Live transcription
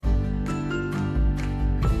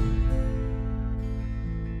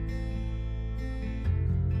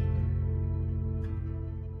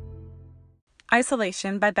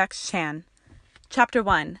Isolation by Bex Chan. Chapter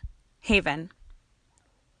 1. Haven.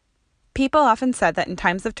 People often said that in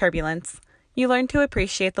times of turbulence, you learn to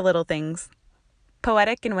appreciate the little things.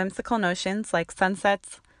 Poetic and whimsical notions like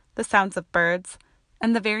sunsets, the sounds of birds,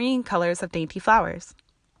 and the varying colors of dainty flowers.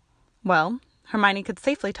 Well, Hermione could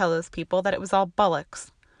safely tell those people that it was all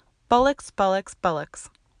bollocks. Bollocks, bollocks, bollocks.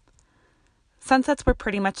 Sunsets were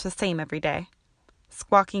pretty much the same every day.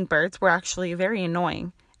 Squawking birds were actually very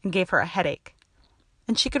annoying and gave her a headache.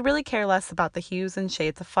 And she could really care less about the hues and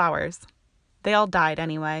shades of flowers. They all died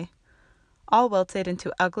anyway. All wilted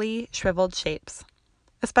into ugly, shriveled shapes,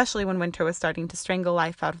 especially when winter was starting to strangle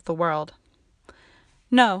life out of the world.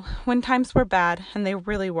 No, when times were bad, and they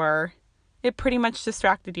really were, it pretty much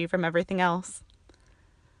distracted you from everything else.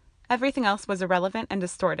 Everything else was irrelevant and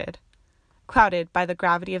distorted, clouded by the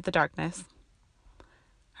gravity of the darkness.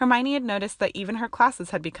 Hermione had noticed that even her classes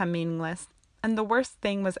had become meaningless, and the worst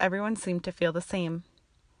thing was everyone seemed to feel the same.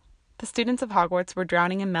 The students of Hogwarts were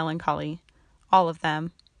drowning in melancholy, all of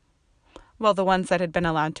them. Well, the ones that had been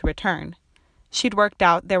allowed to return. She'd worked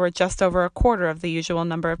out there were just over a quarter of the usual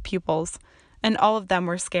number of pupils, and all of them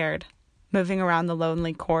were scared, moving around the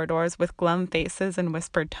lonely corridors with glum faces and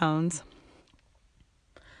whispered tones.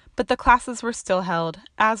 But the classes were still held,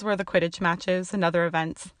 as were the Quidditch matches and other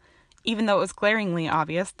events, even though it was glaringly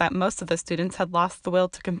obvious that most of the students had lost the will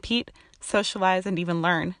to compete, socialize, and even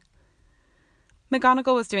learn.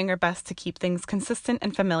 McGonagall was doing her best to keep things consistent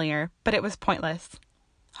and familiar, but it was pointless.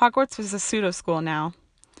 Hogwarts was a pseudo-school now.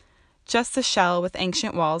 Just a shell with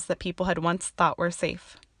ancient walls that people had once thought were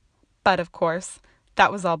safe. But, of course,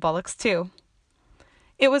 that was all bollocks too.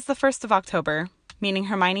 It was the 1st of October, meaning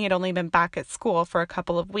Hermione had only been back at school for a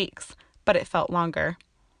couple of weeks, but it felt longer.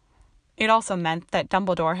 It also meant that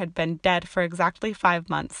Dumbledore had been dead for exactly 5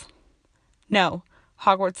 months. No,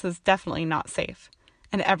 Hogwarts was definitely not safe,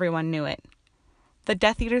 and everyone knew it. The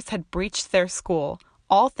Death Eaters had breached their school,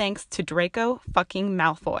 all thanks to Draco fucking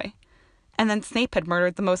Malfoy. And then Snape had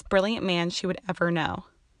murdered the most brilliant man she would ever know.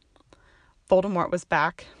 Voldemort was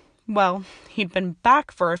back. Well, he'd been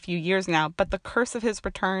back for a few years now, but the curse of his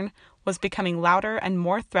return was becoming louder and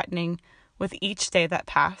more threatening with each day that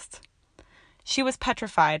passed. She was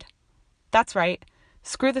petrified. That's right.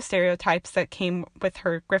 Screw the stereotypes that came with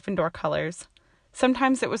her Gryffindor colors.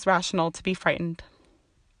 Sometimes it was rational to be frightened.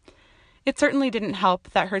 It certainly didn't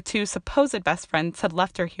help that her 2 supposed best friends had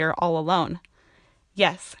left her here all alone.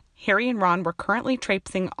 Yes, Harry and Ron were currently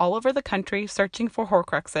traipsing all over the country searching for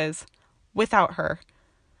Horcruxes, without her.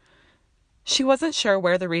 She wasn't sure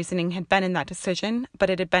where the reasoning had been in that decision,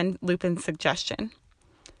 but it had been Lupin's suggestion.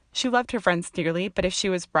 She loved her friends dearly, but if she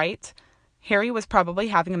was right, Harry was probably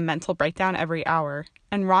having a mental breakdown every hour,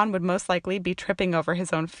 and Ron would most likely be tripping over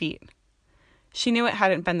his own feet. She knew it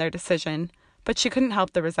hadn't been their decision, but she couldn't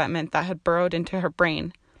help the resentment that had burrowed into her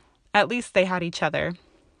brain. At least they had each other.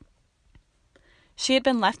 She had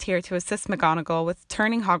been left here to assist McGonagall with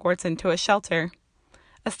turning Hogwarts into a shelter,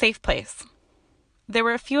 a safe place. There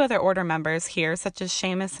were a few other Order members here, such as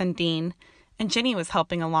Seamus and Dean, and Ginny was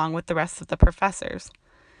helping along with the rest of the professors.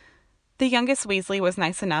 The youngest Weasley was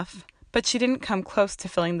nice enough, but she didn't come close to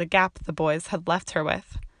filling the gap the boys had left her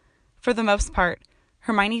with. For the most part,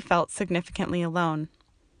 Hermione felt significantly alone.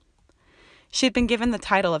 She had been given the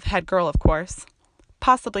title of head girl, of course,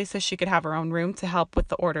 possibly so she could have her own room to help with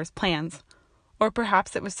the Order's plans, or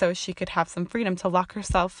perhaps it was so she could have some freedom to lock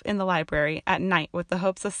herself in the library at night with the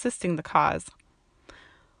hopes of assisting the cause.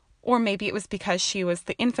 Or maybe it was because she was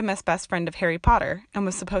the infamous best friend of Harry Potter and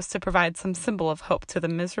was supposed to provide some symbol of hope to the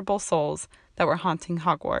miserable souls that were haunting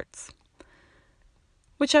Hogwarts.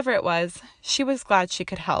 Whichever it was, she was glad she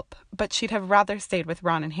could help, but she'd have rather stayed with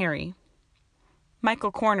Ron and Harry.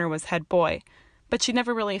 Michael Corner was head boy, but she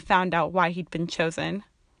never really found out why he'd been chosen.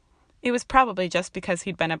 It was probably just because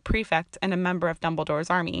he'd been a prefect and a member of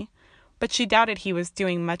Dumbledore's army, but she doubted he was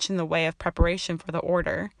doing much in the way of preparation for the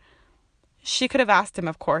Order. She could have asked him,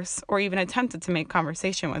 of course, or even attempted to make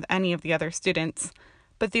conversation with any of the other students,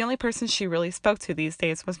 but the only person she really spoke to these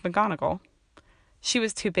days was McGonagall. She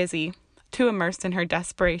was too busy, too immersed in her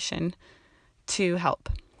desperation to help.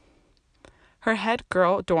 Her head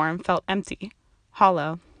girl dorm felt empty,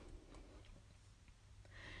 hollow.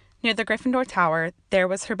 Near the Gryffindor Tower, there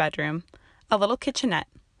was her bedroom, a little kitchenette,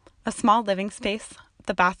 a small living space,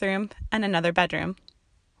 the bathroom, and another bedroom.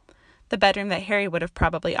 The bedroom that Harry would have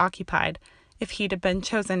probably occupied if he'd have been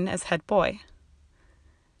chosen as head boy.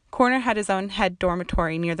 Corner had his own head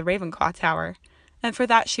dormitory near the Ravenclaw Tower, and for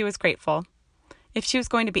that she was grateful. If she was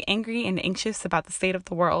going to be angry and anxious about the state of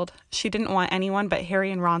the world, she didn't want anyone but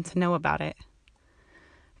Harry and Ron to know about it.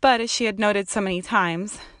 But as she had noted so many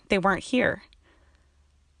times, they weren't here.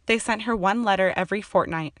 They sent her one letter every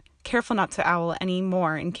fortnight, careful not to owl any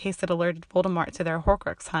more in case it alerted Voldemort to their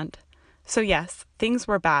Horcrux hunt. So yes, things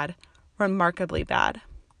were bad, remarkably bad.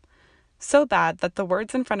 So bad that the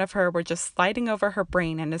words in front of her were just sliding over her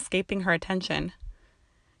brain and escaping her attention.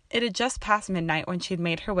 It had just passed midnight when she'd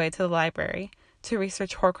made her way to the library to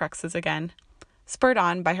research Horcruxes again, spurred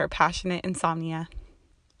on by her passionate insomnia.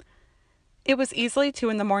 It was easily 2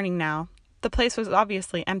 a.m. now. The place was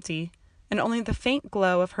obviously empty, and only the faint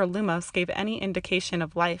glow of her lumos gave any indication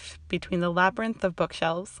of life between the labyrinth of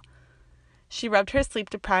bookshelves. She rubbed her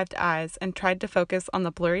sleep-deprived eyes and tried to focus on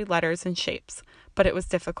the blurry letters and shapes, but it was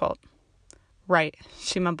difficult. Right,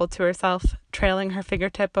 she mumbled to herself, trailing her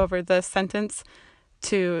fingertip over the sentence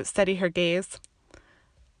to steady her gaze.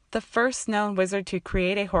 The first known wizard to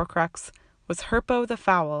create a Horcrux was Herpo the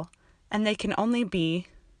Foul, and they can only be...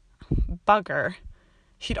 Bugger.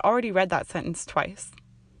 She'd already read that sentence twice.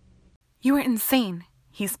 "You are insane,"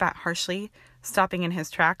 he spat harshly, stopping in his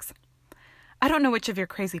tracks. "I don't know which of your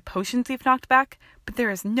crazy potions you've knocked back, but there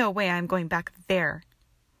is no way I'm going back there."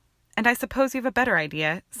 "And I suppose you have a better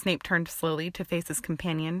idea." Snape turned slowly to face his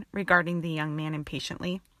companion, regarding the young man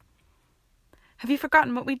impatiently. "Have you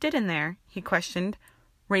forgotten what we did in there?" he questioned,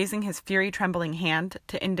 raising his fury-trembling hand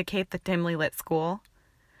to indicate the dimly lit school.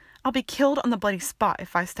 "I'll be killed on the bloody spot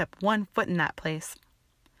if I step one foot in that place."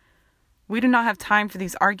 "We do not have time for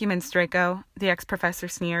these arguments, Draco," the ex-professor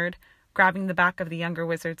sneered, grabbing the back of the younger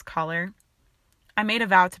wizard's collar. "I made a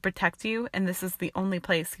vow to protect you, and this is the only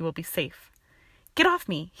place you will be safe." "Get off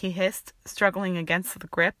me," he hissed, struggling against the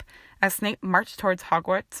grip as Snape marched towards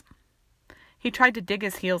Hogwarts. He tried to dig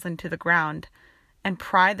his heels into the ground and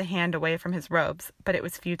pry the hand away from his robes, but it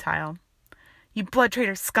was futile. "You blood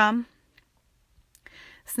traitor scum!"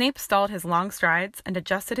 Snape stalled his long strides and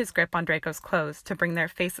adjusted his grip on Draco's clothes to bring their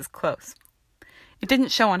faces close. It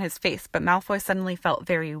didn't show on his face, but Malfoy suddenly felt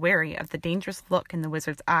very wary of the dangerous look in the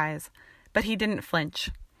wizard's eyes. But he didn't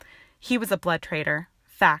flinch. He was a blood traitor.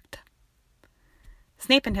 Fact.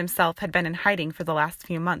 Snape and himself had been in hiding for the last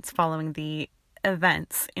few months following the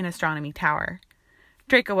events in Astronomy Tower.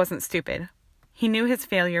 Draco wasn't stupid. He knew his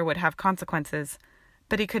failure would have consequences,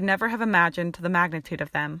 but he could never have imagined the magnitude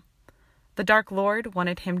of them. The Dark Lord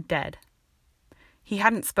wanted him dead. He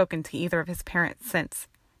hadn't spoken to either of his parents since,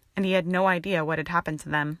 and he had no idea what had happened to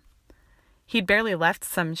them. He'd barely left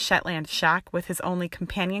some Shetland shack with his only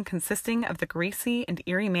companion consisting of the greasy and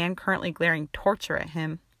eerie man currently glaring torture at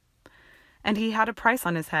him. And he had a price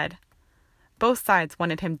on his head. Both sides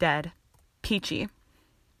wanted him dead. Peachy.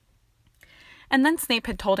 And then Snape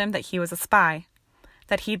had told him that he was a spy,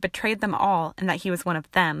 that he'd betrayed them all, and that he was one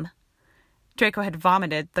of them. Draco had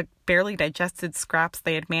vomited the barely digested scraps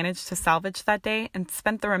they had managed to salvage that day and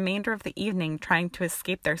spent the remainder of the evening trying to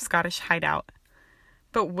escape their Scottish hideout.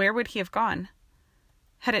 But where would he have gone?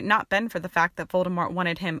 Had it not been for the fact that Voldemort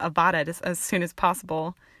wanted him avada as soon as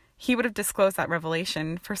possible, he would have disclosed that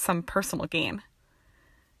revelation for some personal gain.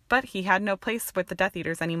 But he had no place with the Death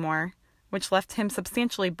Eaters anymore, which left him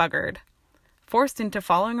substantially buggered, forced into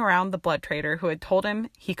following around the blood traitor who had told him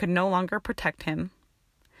he could no longer protect him.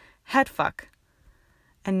 Headfuck.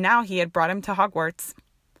 And now he had brought him to Hogwarts.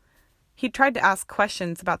 He'd tried to ask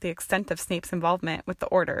questions about the extent of Snape's involvement with the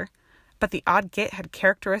Order, but the odd git had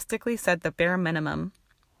characteristically said the bare minimum.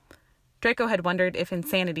 Draco had wondered if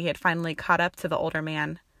insanity had finally caught up to the older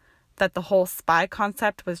man, that the whole spy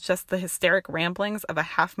concept was just the hysteric ramblings of a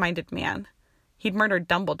half-minded man. He'd murdered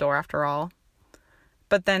Dumbledore, after all.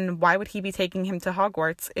 But then why would he be taking him to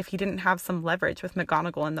Hogwarts if he didn't have some leverage with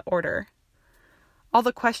McGonagall and the Order? All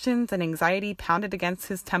the questions and anxiety pounded against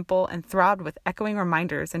his temple and throbbed with echoing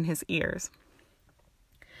reminders in his ears.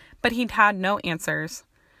 But he'd had no answers,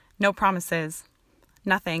 no promises,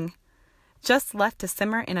 nothing, just left to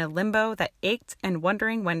simmer in a limbo that ached and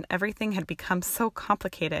wondering when everything had become so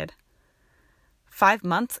complicated. 5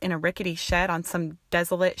 months in a rickety shed on some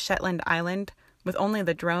desolate Shetland island, with only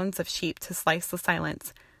the drones of sheep to slice the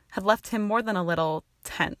silence, had left him more than a little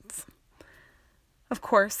tense. Of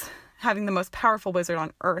course, having the most powerful wizard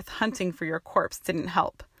on Earth hunting for your corpse didn't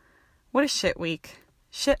help. What a shit week.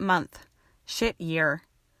 Shit month. Shit year.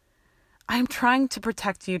 "I am trying to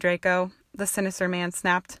protect you, Draco," the sinister man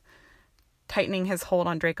snapped, tightening his hold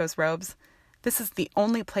on Draco's robes. "This is the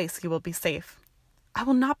only place you will be safe." "I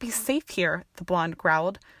will not be safe here," the blonde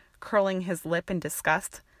growled, curling his lip in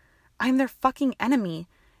disgust. "I am their fucking enemy."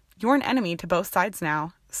 "You're an enemy to both sides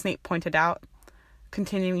now," Snape pointed out,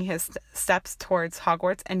 continuing his steps towards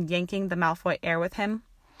Hogwarts and yanking the Malfoy heir with him.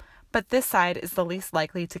 "But this side is the least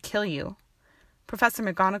likely to kill you." Professor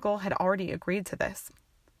McGonagall had already agreed to this.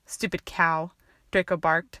 "Stupid cow," Draco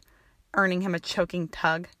barked, earning him a choking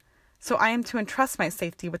tug. So I am to entrust my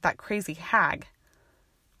safety with that crazy hag.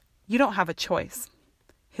 You don't have a choice.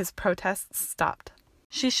 His protests stopped.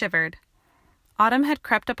 She shivered. Autumn had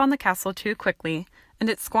crept up on the castle too quickly, and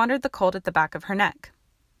it squandered the cold at the back of her neck.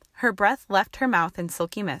 Her breath left her mouth in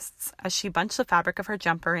silky mists as she bunched the fabric of her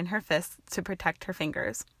jumper in her fists to protect her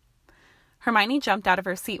fingers. Hermione jumped out of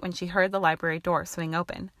her seat when she heard the library door swing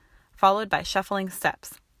open, followed by shuffling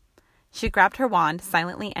steps. She grabbed her wand,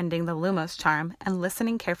 silently ending the Lumos charm and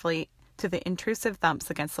listening carefully to the intrusive thumps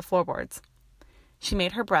against the floorboards. She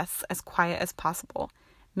made her breaths as quiet as possible,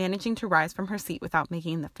 managing to rise from her seat without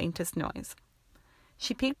making the faintest noise.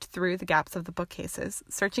 She peeked through the gaps of the bookcases,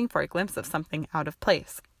 searching for a glimpse of something out of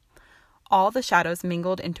place. All the shadows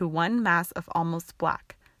mingled into one mass of almost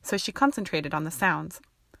black, so she concentrated on the sounds.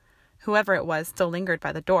 Whoever it was still lingered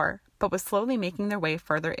by the door, but was slowly making their way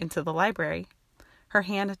further into the library. Her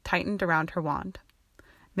hand tightened around her wand.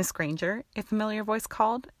 "Miss Granger," a familiar voice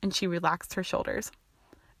called, and she relaxed her shoulders.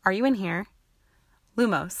 "Are you in here?"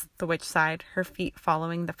 "Lumos," the witch sighed, her feet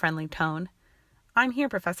following the friendly tone. "I'm here,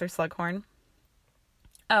 Professor Slughorn."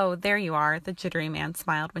 "Oh, there you are," the jittery man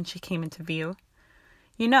smiled when she came into view.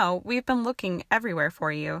 "You know, we've been looking everywhere for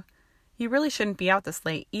you. You really shouldn't be out this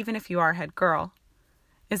late, even if you are head girl."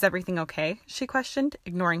 "Is everything okay?" she questioned,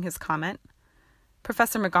 ignoring his comment.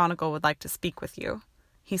 "Professor McGonagall would like to speak with you,"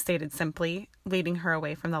 he stated simply, leading her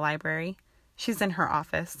away from the library. "She's in her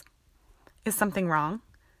office." "Is something wrong?"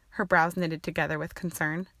 Her brows knitted together with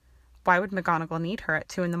concern. Why would McGonagall need her at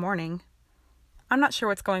 2 a.m? "I'm not sure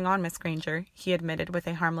what's going on, Miss Granger," he admitted with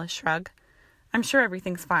a harmless shrug. "I'm sure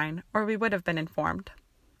everything's fine, or we would have been informed."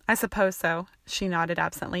 "I suppose so," she nodded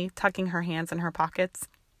absently, tucking her hands in her pockets.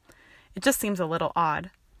 "It just seems a little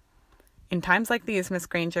odd." "In times like these, Miss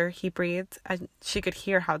Granger," he breathed, and she could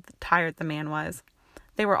hear how tired the man was.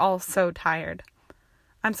 They were all so tired.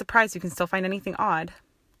 "I'm surprised you can still find anything odd."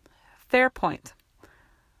 "Fair point."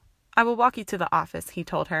 "I will walk you to the office," he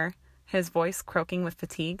told her, his voice croaking with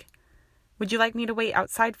fatigue. "Would you like me to wait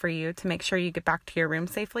outside for you to make sure you get back to your room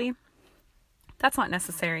safely?" "That's not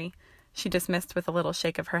necessary," she dismissed with a little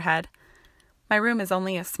shake of her head. "My room is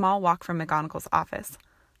only a small walk from McGonagall's office.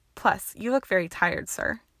 Plus, you look very tired,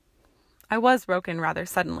 sir." "I was woken rather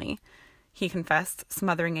suddenly," he confessed,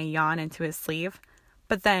 smothering a yawn into his sleeve.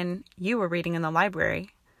 "But then, you were reading in the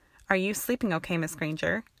library. Are you sleeping okay, Miss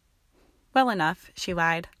Granger?" "Well enough," she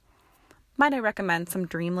lied. "Might I recommend some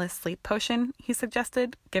dreamless sleep potion?" he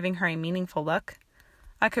suggested, giving her a meaningful look.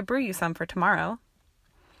 "I could brew you some for tomorrow."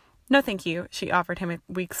 "No, thank you," she offered him a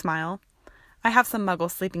weak smile. "I have some Muggle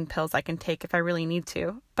sleeping pills I can take if I really need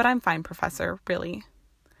to, but I'm fine, Professor, really."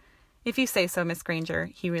 "If you say so, Miss Granger,"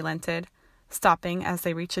 he relented, stopping as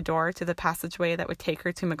they reached a door to the passageway that would take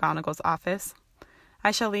her to McGonagall's office.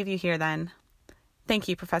 "I shall leave you here, then." "Thank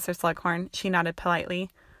you, Professor Slughorn," she nodded politely,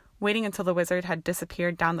 waiting until the wizard had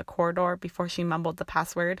disappeared down the corridor before she mumbled the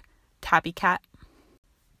password, "Tabby Cat."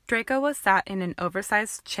 Draco was sat in an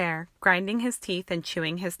oversized chair, grinding his teeth and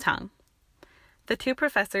chewing his tongue. The two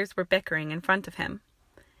professors were bickering in front of him,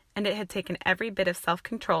 and it had taken every bit of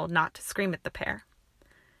self-control not to scream at the pair.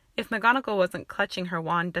 If McGonagall wasn't clutching her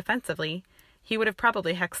wand defensively, he would have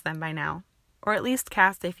probably hexed them by now, or at least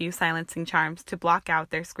cast a few silencing charms to block out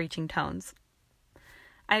their screeching tones.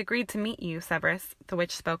 "I agreed to meet you, Severus," the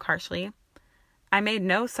witch spoke harshly. "I made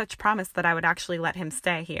no such promise that I would actually let him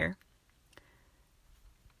stay here."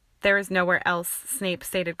 "There is nowhere else," Snape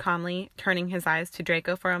stated calmly, turning his eyes to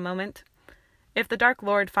Draco for a moment. "If the Dark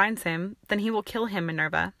Lord finds him, then he will kill him,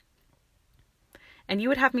 Minerva." "And you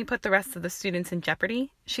would have me put the rest of the students in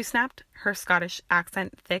jeopardy?" she snapped, her Scottish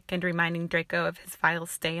accent thick and reminding Draco of his vile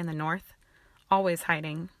stay in the north. Always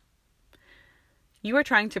hiding. "You are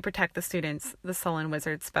trying to protect the students," the sullen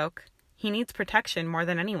wizard spoke. "He needs protection more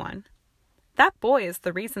than anyone." "That boy is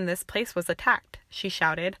the reason this place was attacked," she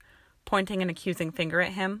shouted, pointing an accusing finger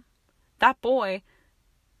at him. "That boy—"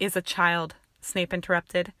 "Is a child," Snape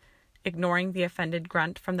interrupted, ignoring the offended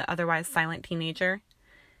grunt from the otherwise silent teenager.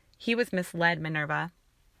 "He was misled, Minerva."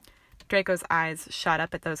 Draco's eyes shot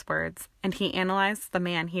up at those words, and he analyzed the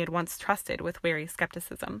man he had once trusted with wary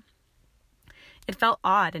skepticism. It felt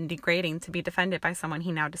odd and degrading to be defended by someone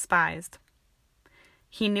he now despised.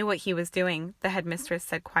 "He knew what he was doing," the headmistress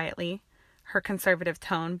said quietly, her conservative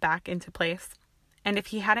tone back into place. "And if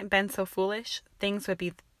he hadn't been so foolish, things would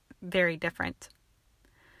be very different."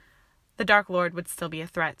 "The Dark Lord would still be a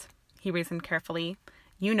threat," he reasoned carefully.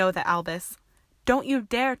 "You know that Albus—" "Don't you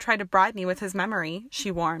dare try to bribe me with his memory," she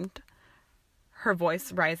warned, her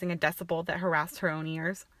voice rising a decibel that harassed her own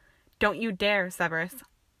ears. "Don't you dare, Severus."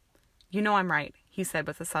 "You know I'm right," he said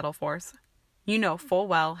with a subtle force. "You know full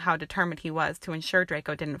well how determined he was to ensure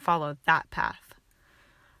Draco didn't follow that path."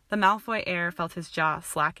 The Malfoy heir felt his jaw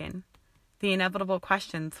slacken. The inevitable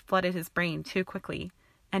questions flooded his brain too quickly,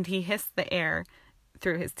 and he hissed the air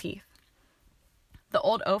through his teeth. The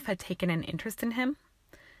old oaf had taken an interest in him,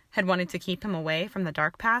 had wanted to keep him away from the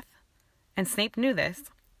dark path, and Snape knew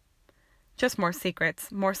this. Just more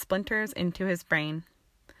secrets, more splinters into his brain.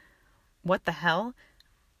 "What the hell?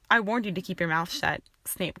 I warned you to keep your mouth shut,"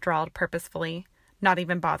 Snape drawled purposefully, not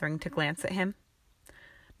even bothering to glance at him.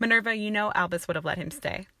 "Minerva, you know Albus would have let him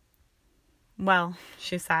stay." "Well,"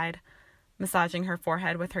 she sighed, massaging her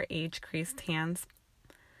forehead with her age-creased hands.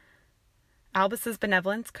 Albus's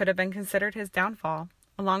benevolence could have been considered his downfall,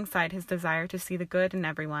 alongside his desire to see the good in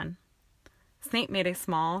everyone. Snape made a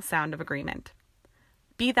small sound of agreement.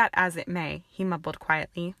 "Be that as it may," he mumbled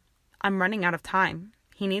quietly, "I'm running out of time.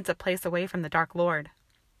 He needs a place away from the Dark Lord."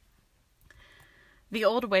 The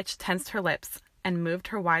old witch tensed her lips and moved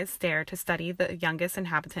her wise stare to study the youngest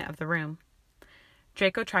inhabitant of the room.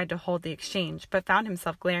 Draco tried to hold the exchange, but found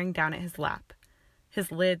himself glaring down at his lap, his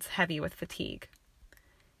lids heavy with fatigue.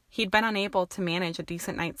 He'd been unable to manage a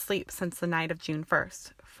decent night's sleep since the night of June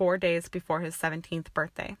 1st, 4 days before his 17th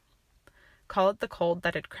birthday. Call it the cold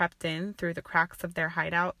that had crept in through the cracks of their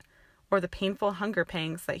hideout, or the painful hunger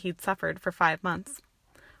pangs that he'd suffered for 5 months,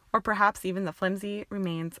 or perhaps even the flimsy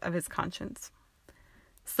remains of his conscience.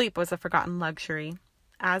 Sleep was a forgotten luxury,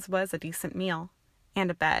 as was a decent meal, and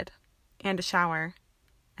a bed, and a shower,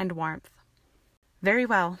 and warmth. "Very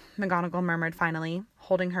well," McGonagall murmured finally,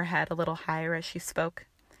 holding her head a little higher as she spoke.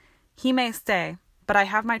 "He may stay, but I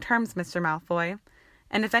have my terms, Mr. Malfoy,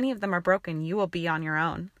 and if any of them are broken, you will be on your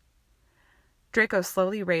own." Draco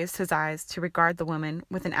slowly raised his eyes to regard the woman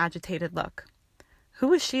with an agitated look. Who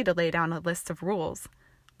was she to lay down a list of rules,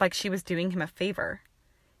 like she was doing him a favor?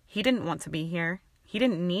 He didn't want to be here. He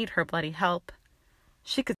didn't need her bloody help.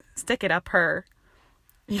 She could stick it up her.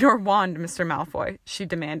 "Your wand, Mr. Malfoy," she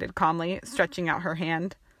demanded calmly, stretching out her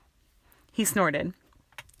hand. He snorted.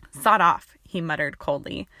 "Sod off," he muttered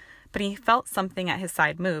coldly, but he felt something at his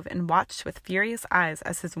side move and watched with furious eyes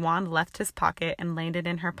as his wand left his pocket and landed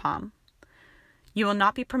in her palm. "You will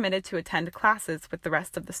not be permitted to attend classes with the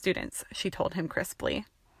rest of the students," she told him crisply.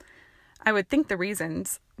 "I would think the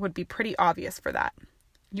reasons would be pretty obvious for that.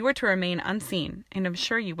 You are to remain unseen, and I'm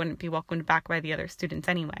sure you wouldn't be welcomed back by the other students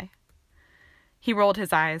anyway." He rolled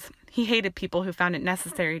his eyes. He hated people who found it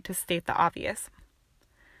necessary to state the obvious.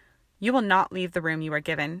 "You will not leave the room you are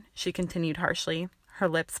given," she continued harshly, her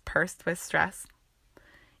lips pursed with stress.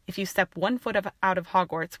 "If you step 1 foot out of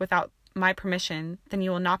Hogwarts without my permission, then you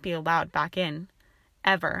will not be allowed back in.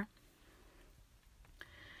 Ever."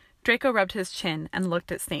 Draco rubbed his chin and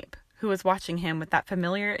looked at Snape, who was watching him with that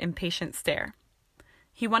familiar, impatient stare.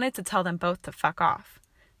 He wanted to tell them both to fuck off,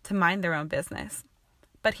 to mind their own business.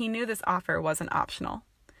 But he knew this offer wasn't optional.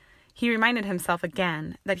 He reminded himself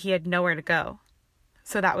again that he had nowhere to go.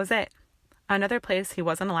 So that was it. Another place he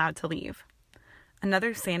wasn't allowed to leave.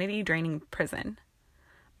 Another sanity-draining prison.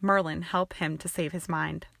 Merlin help him to save his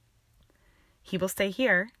mind. "He will stay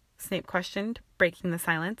here?" Snape questioned, breaking the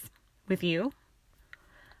silence. "With you?"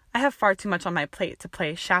 "I have far too much on my plate to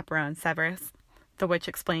play chaperone, Severus," the witch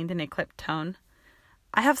explained in a clipped tone.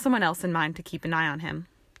 "I have someone else in mind to keep an eye on him."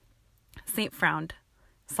 Snape frowned.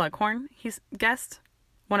 "Slughorn?" he guessed.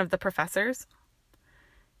 "One of the professors?"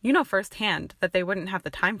 "You know firsthand that they wouldn't have the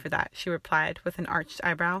time for that," she replied with an arched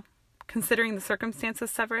eyebrow. "Considering the circumstances,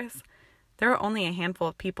 Severus, there are only a handful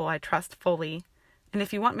of people I trust fully, and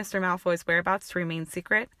if you want Mr. Malfoy's whereabouts to remain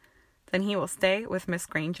secret, then he will stay with Miss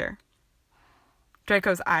Granger."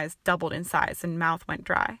 Draco's eyes doubled in size and mouth went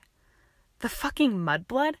dry. "The fucking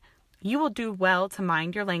mudblood? You will do well to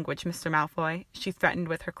mind your language, Mr. Malfoy," she threatened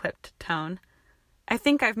with her clipped tone. "I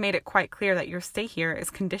think I've made it quite clear that your stay here is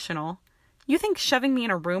conditional. You think shoving me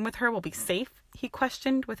in a room with her will be safe?" he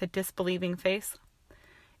questioned with a disbelieving face.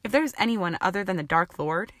 "If there's anyone other than the Dark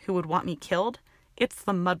Lord who would want me killed, it's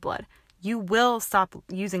the mudblood. You will stop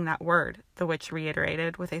using that word," the witch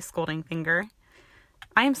reiterated with a scolding finger.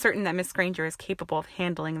 "I am certain that Miss Granger is capable of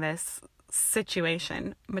handling this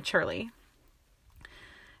situation maturely."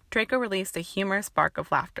 Draco released a humorous bark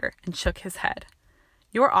of laughter and shook his head.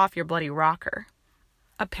 "You're off your bloody rocker."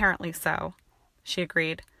 "Apparently so," she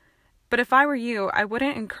agreed. "But if I were you, I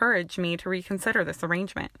wouldn't encourage me to reconsider this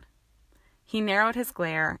arrangement." He narrowed his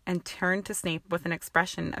glare and turned to Snape with an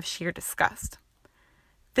expression of sheer disgust.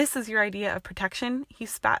 "This is your idea of protection?" he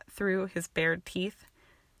spat through his bared teeth.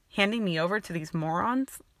 "Handing me over to these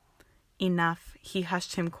morons?" "Enough," he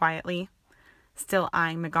hushed him quietly, still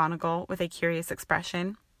eyeing McGonagall with a curious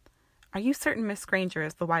expression. "Are you certain Miss Granger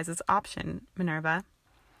is the wisest option, Minerva?"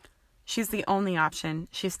 "She's the only option,"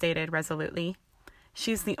 she stated resolutely.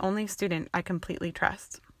 "She's the only student I completely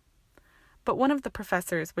trust." but one of the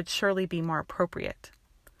professors would surely be more appropriate.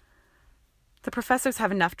 The professors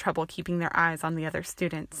have enough trouble keeping their eyes on the other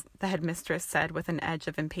students, the headmistress said with an edge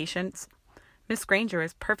of impatience. Miss Granger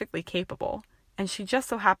is perfectly capable, and she just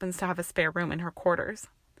so happens to have a spare room in her quarters.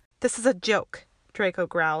 This is a joke, Draco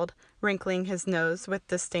growled, wrinkling his nose with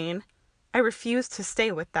disdain. I refuse to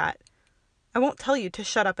stay with that. I won't tell you to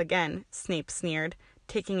shut up again, Snape sneered,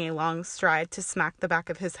 taking a long stride to smack the back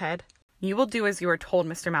of his head. You will do as you are told,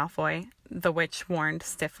 Mr. Malfoy, the witch warned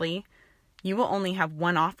stiffly. You will only have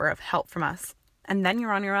one offer of help from us, and then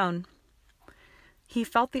you're on your own. He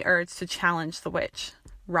felt the urge to challenge the witch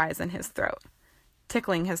rise in his throat,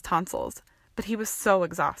 tickling his tonsils, but he was so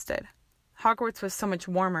exhausted. Hogwarts was so much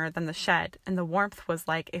warmer than the shed, and the warmth was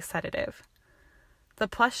like a sedative. The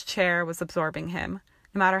plush chair was absorbing him,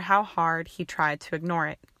 no matter how hard he tried to ignore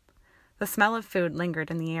it. The smell of food lingered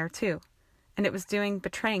in the air, too, and it was doing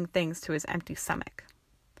betraying things to his empty stomach.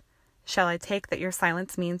 Shall I take that your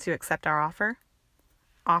silence means you accept our offer?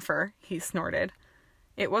 Offer, he snorted.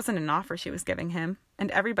 It wasn't an offer she was giving him,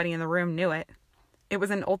 and everybody in the room knew it. It was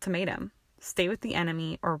an ultimatum. Stay with the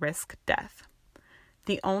enemy or risk death.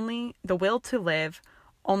 The will to live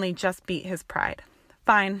only just beat his pride.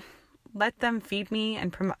 Fine, let them feed me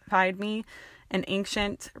and provide me an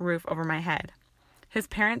ancient roof over my head. His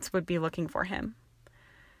parents would be looking for him.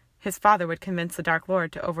 His father would convince the Dark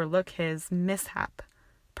Lord to overlook his mishap,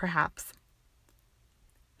 perhaps.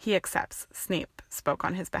 He accepts, Snape spoke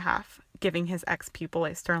on his behalf, giving his ex-pupil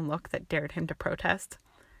a stern look that dared him to protest.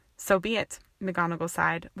 So be it, McGonagall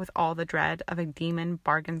sighed, with all the dread of a demon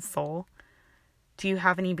bargained soul. Do you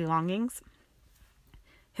have any belongings?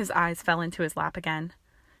 His eyes fell into his lap again.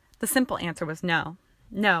 The simple answer was no.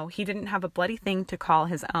 No, he didn't have a bloody thing to call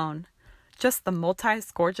his own. Just the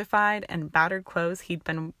multi-scourgified and battered clothes he'd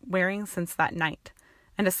been wearing since that night,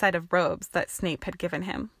 and a set of robes that Snape had given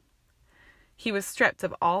him. He was stripped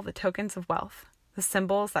of all the tokens of wealth, the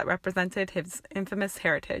symbols that represented his infamous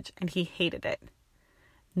heritage, and he hated it.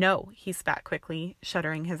 No, he spat quickly,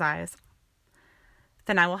 shuddering his eyes.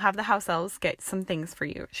 Then I will have the house elves get some things for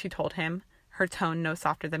you, she told him, her tone no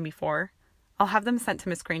softer than before. I'll have them sent to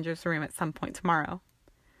Miss Granger's room at some point tomorrow.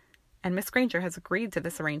 And Miss Granger has agreed to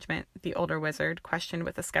this arrangement, the older wizard questioned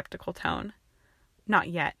with a skeptical tone. Not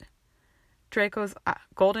yet. Draco's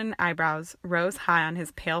golden eyebrows rose high on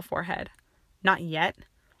his pale forehead. Not yet?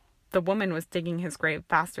 The woman was digging his grave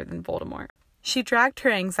faster than Voldemort. She dragged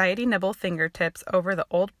her anxiety-nibble fingertips over the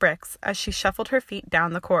old bricks as she shuffled her feet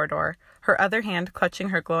down the corridor, her other hand clutching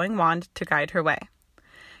her glowing wand to guide her way.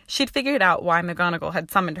 She'd figured out why McGonagall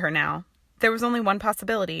had summoned her now. There was only one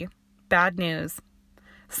possibility. Bad news.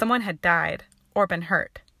 Someone had died, or been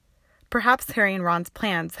hurt. Perhaps Harry and Ron's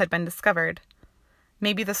plans had been discovered.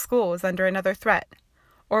 Maybe the school was under another threat,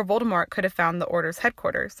 or Voldemort could have found the Order's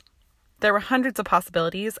headquarters. There were hundreds of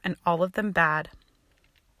possibilities, and all of them bad.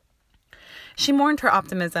 She mourned her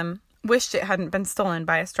optimism, wished it hadn't been stolen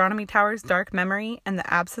by Astronomy Tower's dark memory and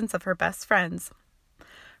the absence of her best friends.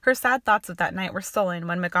 Her sad thoughts of that night were stolen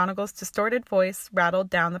when McGonagall's distorted voice rattled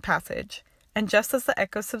down the passage, and just as the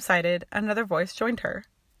echo subsided, another voice joined her,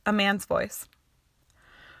 a man's voice.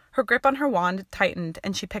 Her grip on her wand tightened,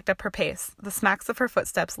 and she picked up her pace, the smacks of her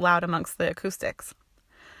footsteps loud amongst the acoustics.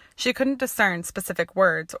 She couldn't discern specific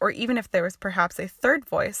words, or even if there was perhaps a third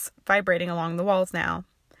voice vibrating along the walls now.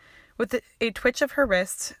 With a twitch of her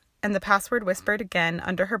wrist and the password whispered again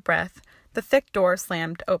under her breath, the thick door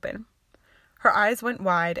slammed open. Her eyes went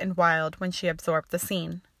wide and wild when she absorbed the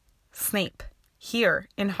scene. Snape. Here,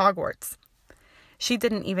 in Hogwarts. She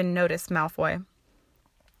didn't even notice Malfoy.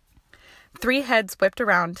 3 heads whipped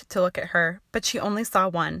around to look at her, but she only saw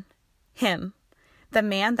one. Him. The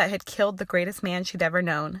man that had killed the greatest man she'd ever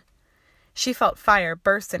known. She felt fire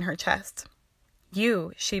burst in her chest.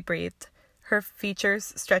 You, she breathed, her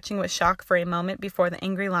features stretching with shock for a moment before the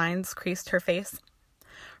angry lines creased her face.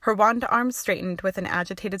 Her wand arm straightened with an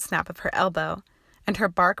agitated snap of her elbow, and her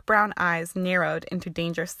bark brown eyes narrowed into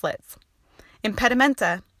dangerous slits.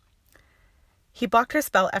 Impedimenta! He blocked her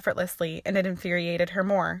spell effortlessly, and it infuriated her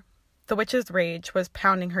more. The witch's rage was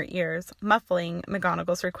pounding her ears, muffling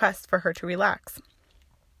McGonagall's request for her to relax.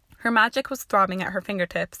 Her magic was throbbing at her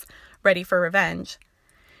fingertips, ready for revenge.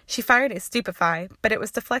 She fired a Stupefy, but it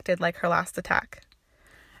was deflected like her last attack.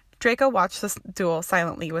 Draco watched this duel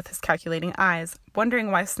silently with his calculating eyes,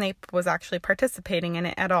 wondering why Snape was actually participating in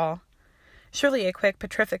it at all. Surely a quick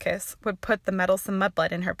Petrificus would put the meddlesome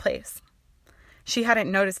mudblood in her place. She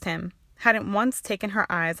hadn't noticed him, hadn't once taken her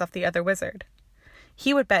eyes off the other wizard.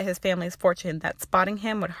 He would bet his family's fortune that spotting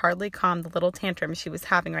him would hardly calm the little tantrum she was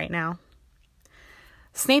having right now.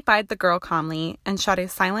 Snape eyed the girl calmly and shot a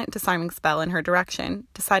silent, disarming spell in her direction,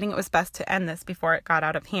 deciding it was best to end this before it got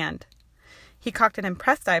out of hand. He cocked an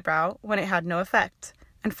impressed eyebrow when it had no effect,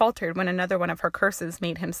 and faltered when another one of her curses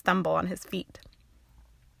made him stumble on his feet.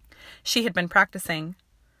 She had been practicing.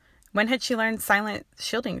 When had she learned silent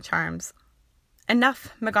shielding charms?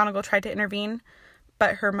 Enough, McGonagall tried to intervene,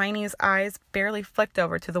 but Hermione's eyes barely flicked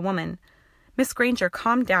over to the woman. Miss Granger,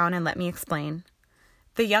 calm down and let me explain.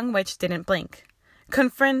 The young witch didn't blink.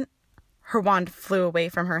 Her wand flew away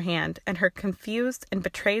from her hand, and her confused and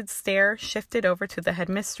betrayed stare shifted over to the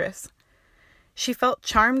headmistress. She felt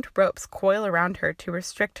charmed ropes coil around her to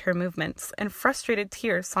restrict her movements, and frustrated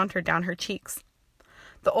tears sauntered down her cheeks.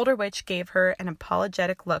 The older witch gave her an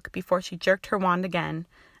apologetic look before she jerked her wand again,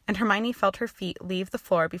 and Hermione felt her feet leave the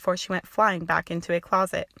floor before she went flying back into a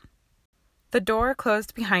closet. The door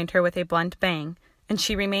closed behind her with a blunt bang, and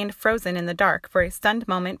she remained frozen in the dark for a stunned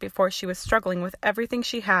moment before she was struggling with everything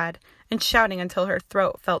she had and shouting until her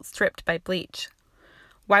throat felt stripped by bleach.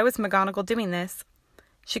 Why was McGonagall doing this?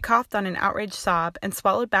 She coughed on an outraged sob and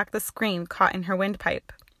swallowed back the scream caught in her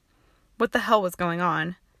windpipe. What the hell was going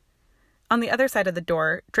on? On the other side of the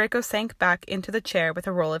door, Draco sank back into the chair with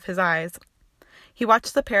a roll of his eyes. He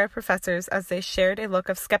watched the pair of professors as they shared a look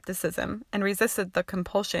of skepticism and resisted the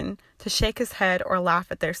compulsion to shake his head or laugh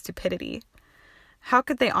at their stupidity. How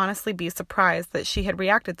could they honestly be surprised that she had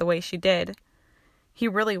reacted the way she did? He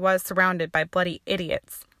really was surrounded by bloody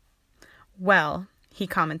idiots. Well, he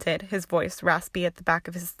commented, his voice raspy at the back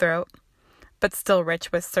of his throat, but still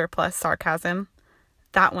rich with surplus sarcasm.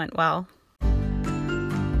 That went well.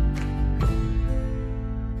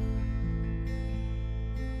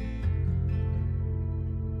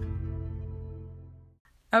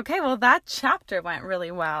 Okay, well, that chapter went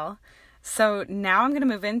really well. So now I'm going to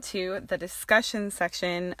move into the discussion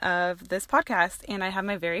section of this podcast, and I have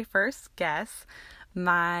my very first guest,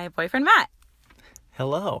 my boyfriend, Matt.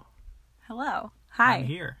 Hello. Hello. Hi. I'm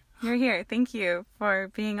here. You're here. Thank you for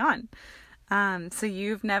being on. So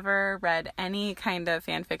you've never read any kind of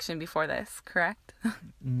fan fiction before this, correct?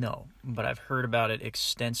 No, but I've heard about it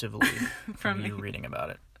extensively From you me. reading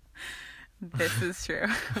about it. This is true.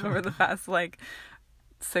 Over the past,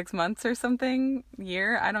 6 months or something,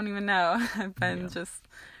 year, I don't even know. I've been just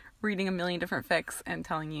reading a million different fics and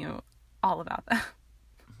telling you all about them.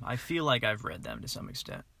 I feel like I've read them to some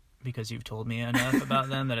extent because you've told me enough about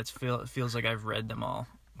them that it feels like I've read them all,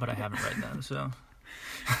 but I haven't read them, so...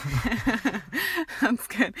 That's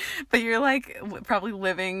good. But you're probably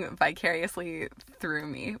living vicariously through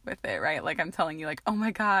me with it, right? I'm telling you oh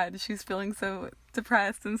my God, she's feeling so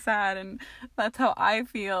depressed and sad, and that's how I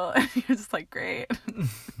feel. And you're just great.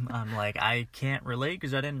 I'm I can't relate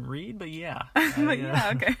because I didn't read, but yeah.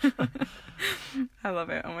 Yeah, okay. I love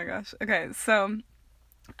it. Oh my gosh. Okay, so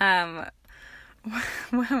I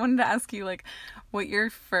wanted to ask you what your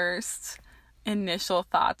first initial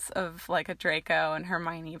thoughts of a Draco and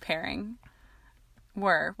Hermione pairing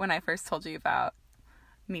were when I first told you about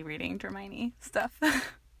me reading Hermione stuff.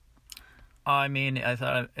 I mean, I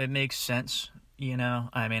thought it makes sense,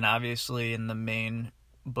 I mean, obviously in the main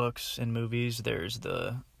books and movies there's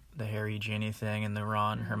the Harry Ginny thing and the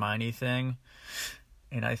Ron Hermione thing,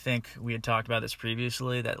 and I think we had talked about this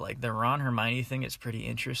previously that the Ron Hermione thing is pretty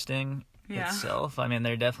interesting itself. I mean,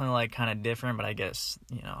 they're definitely kind of different, but I guess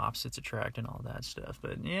opposites attract and all that stuff.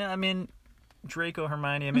 But yeah, I mean, Draco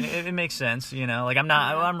Hermione, I mean, it makes sense.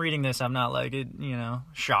 I'm reading this, I'm not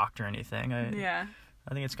shocked or anything. I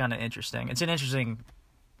think it's kind of interesting. It's an interesting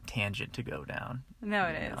tangent to go down. No,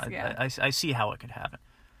 it is. I see how it could happen.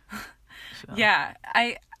 So. Yeah,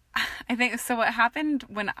 I think so. What happened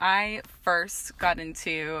when I first got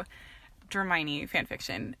into Hermione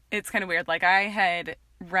fanfiction? It's kind of weird. I had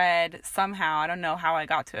read somehow, I don't know how I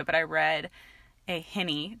got to it, but I read a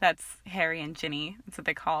Hinny. That's Harry and Ginny. That's what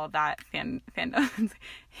they call that fandom.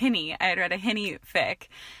 Hinny. I had read a Hinny fic,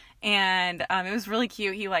 and it was really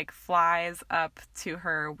cute. He flies up to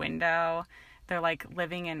her window. They're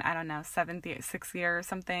living in, I don't know, 6th year or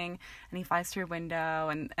something, and he flies through a window,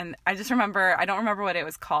 and I just remember, I don't remember what it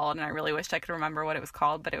was called, and I really wished I could remember what it was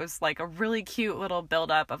called, but it was a really cute little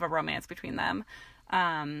build-up of a romance between them.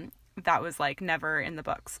 That was never in the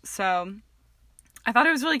books. So I thought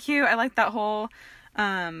it was really cute. I liked that whole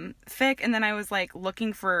fic, and then I was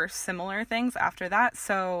looking for similar things after that.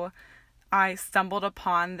 So I stumbled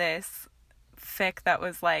upon this fic that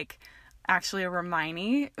was actually a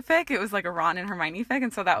Hermione fic. It was a Ron and Hermione fic,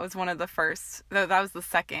 and so that was one of the first. That was the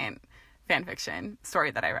second fanfiction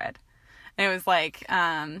story that I read. And it was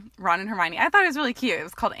Ron and Hermione. I thought it was really cute. It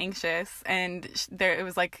was called Anxious, and it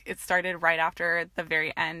was it started right after the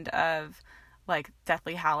very end of like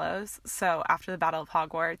Deathly Hallows. So after the Battle of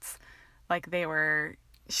Hogwarts, like Hermione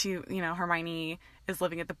is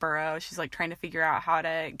living at the Burrow. She's like trying to figure out how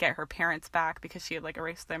to get her parents back because she had like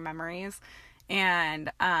erased their memories.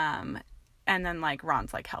 And then like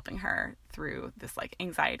Ron's like helping her through this like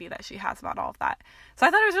anxiety that she has about all of that. So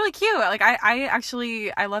I thought it was really cute. Like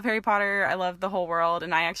I love Harry Potter. I love the whole world,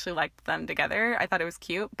 and I actually liked them together. I thought it was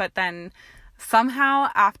cute. But then somehow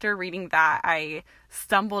after reading that, I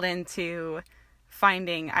stumbled into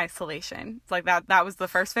finding Isolation. Like that was the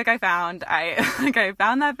first fic I found. I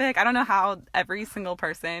found that fic. I don't know how every single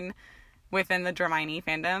person within the Hermione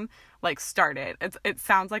fandom like started. It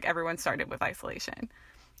sounds like everyone started with Isolation.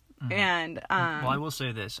 Mm-hmm. And well, I will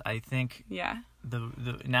say this. I think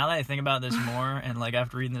the now that I think about this more, and like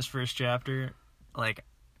after reading this first chapter, like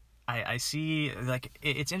I see like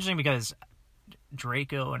it's interesting because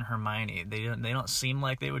Draco and Hermione, they don't seem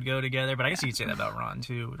like they would go together, but I guess you could say that about Ron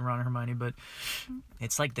too, Ron and Hermione, but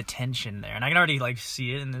it's like the tension there, and I can already like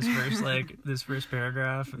see it in this first this first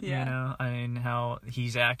paragraph. You know, I mean, how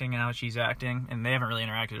he's acting and how she's acting, and they haven't really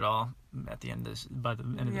interacted at all at the end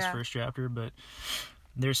of this first chapter, but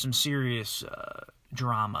there's some serious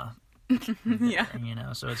drama. Yeah, you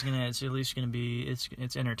know, so it's at least gonna be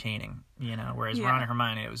it's entertaining, you know, whereas Ron and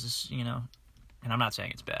Hermione, it was just, you know. And I'm not saying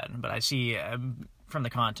it's bad, but I see from the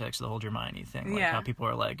context of the whole Hermione thing, like how people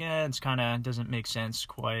are like, it's kind of doesn't make sense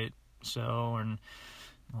quite so, and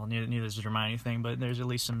well, neither is the Hermione thing, but there's at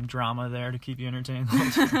least some drama there to keep you entertained the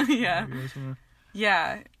whole time.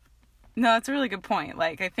 Yeah. No, that's a really good point.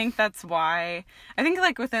 Like, I think that's why, I think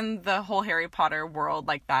like within the whole Harry Potter world,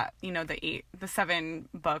 like that, you know, the 7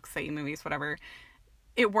 books, 8 movies, whatever,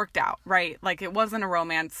 it worked out, right? Like, it wasn't a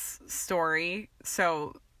romance story,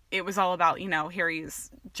 so it was all about, you know,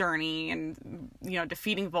 Harry's journey and, you know,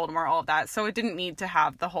 defeating Voldemort, all of that. So it didn't need to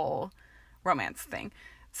have the whole romance thing.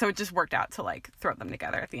 So it just worked out to, like, throw them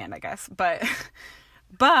together at the end, I guess. But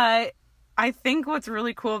I think what's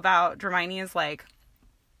really cool about Hermione is, like,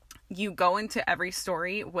 you go into every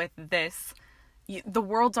story with this, the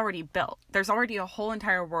world's already built. There's already a whole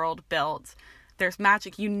entire world built. There's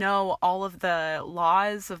magic, you know, all of the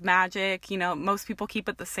laws of magic, you know, most people keep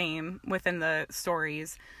it the same within the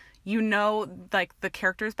stories. You know, like, the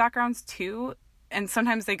characters' backgrounds, too, and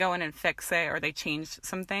sometimes they go in and fix it, or they change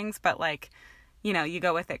some things, but, like, you know, you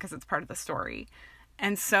go with it because it's part of the story.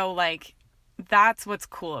 And so, like, that's what's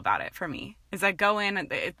cool about it for me, is I go in,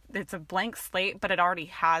 and it's a blank slate, but it already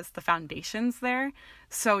has the foundations there,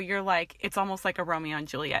 so you're, like, it's almost like a Romeo and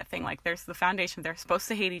Juliet thing, like, there's the foundation, they're supposed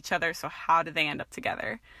to hate each other, so how do they end up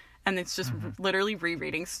together? And it's just literally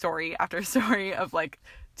rereading story after story of, like,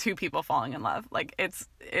 2 people falling in love. Like, it's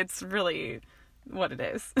really what it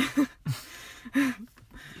is.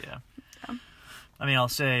 Yeah. I mean, I'll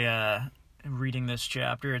say, reading this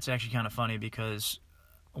chapter, it's actually kind of funny because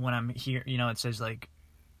when I'm here, you know, it says, like,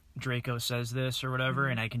 Draco says this or whatever,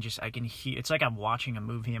 and I can hear, it's like I'm watching a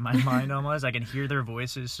movie in my mind almost. I can hear their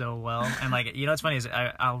voices so well. And, like, you know, what's funny is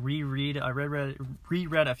I'll reread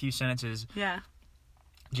a few sentences. Yeah.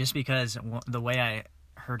 Just because the way I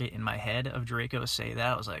heard it in my head of Draco say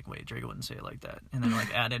that, I was like, wait, Draco wouldn't say it like that. And then,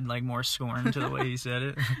 like, added, like, more scorn to the way he said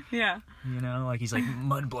it. Yeah. You know, like, he's like,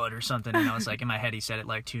 mudblood or something. And I was like, in my head, he said it,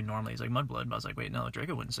 like, too normally. He's like, mudblood. But I was like, wait, no,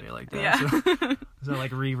 Draco wouldn't say it like that. Yeah. So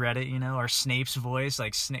like, reread it, you know, or Snape's voice,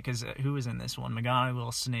 like, because who was in this one?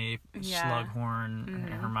 McGonagall, Snape, Slughorn,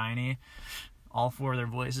 Hermione. All 4 of their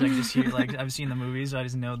voices, I just hear, like, I've seen the movies, so I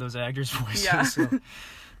just know those actors' voices. Yeah. So.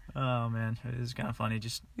 Oh man, it is kind of funny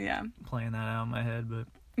just playing that out in my head, but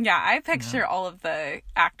I picture all of the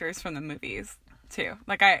actors from the movies too.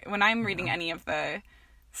 Like, when I'm reading any of the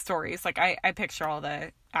stories, like, I picture all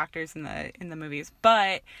the actors in the movies.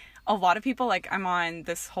 But a lot of people, like, I'm on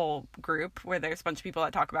this whole group where there's a bunch of people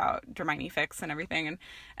that talk about Hermione fics and everything,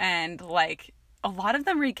 and like, a lot of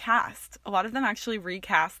them recast. A lot of them actually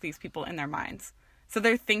recast these people in their minds. So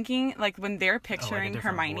they're thinking, like, when they're picturing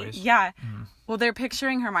Hermione, voice. Well, they're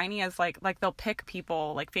picturing Hermione as, like they'll pick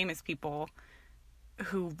people, like, famous people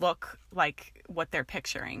who look like what they're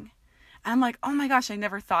picturing. And I'm like, oh my gosh, I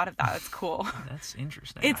never thought of that. That's cool. That's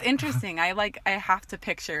interesting. It's interesting. I have to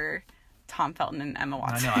picture Tom Felton and Emma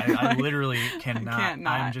Watson. I know. I literally cannot. I can't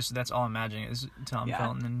not. I'm just, that's all I'm imagining is Tom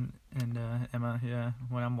Felton and Emma. Yeah.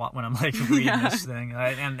 When I'm like reading this thing,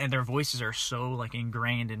 and their voices are so, like,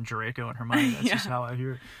 ingrained in Draco and Hermione. That's just how I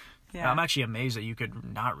hear it. Yeah. I'm actually amazed that you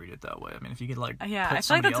could not read it that way. I mean, if you could, like, put I feel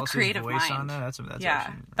somebody like that's else's a creative voice mind. on that, that's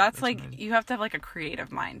actually, that's like amazing. You have to have, like, a creative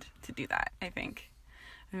mind to do that. I think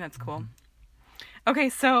that's cool. Mm-hmm. Okay,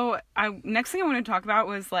 so next thing I want to talk about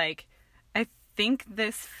was, like, I think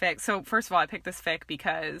this fic. So first of all, I picked this fic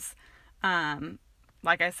because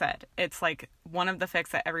like I said, it's like one of the fics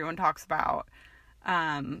that everyone talks about,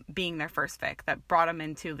 being their first fic that brought them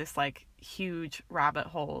into this like huge rabbit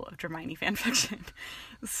hole of Hermione fanfiction.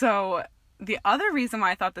 So the other reason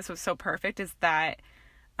why I thought this was so perfect is that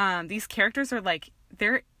these characters are like,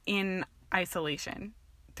 they're in isolation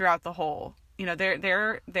throughout the whole,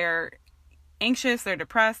 they're anxious, they're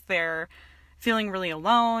depressed, they're feeling really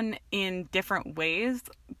alone in different ways,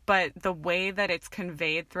 but the way that it's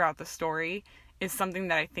conveyed throughout the story is something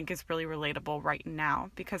that I think is really relatable right now,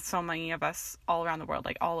 because so many of us all around the world,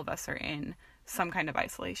 like all of us, are in some kind of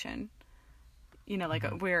isolation. Like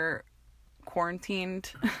we're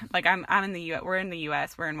quarantined. Like I'm in the U.S. We're in the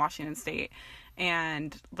U.S. We're in Washington State,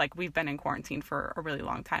 and like we've been in quarantine for a really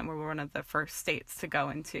long time. We're one of the first states to go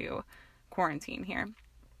into quarantine here,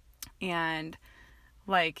 and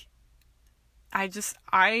like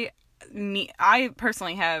I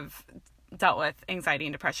personally have dealt with anxiety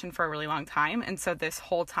and depression for a really long time, and so this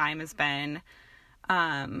whole time has been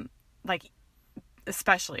like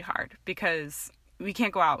especially hard because we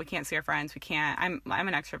can't go out, we can't see our friends, I'm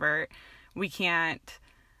an extrovert, we can't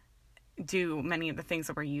do many of the things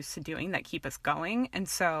that we're used to doing that keep us going. And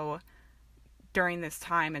so during this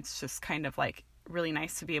time, it's just kind of like really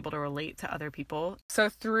nice to be able to relate to other people. So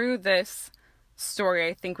through this story,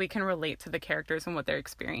 I think we can relate to the characters and what they're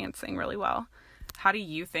experiencing really well. How do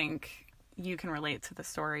you think you can relate to the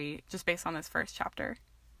story just based on this first chapter?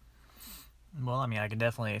 Well, I mean, I can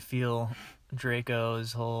definitely feel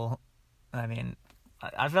Draco's whole,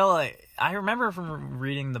 I felt like, I remember from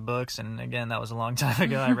reading the books, and again, that was a long time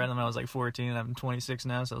ago. I read them when I was like 14, I'm 26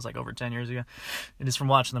 now, so it was like over 10 years ago. And just from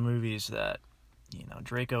watching the movies that,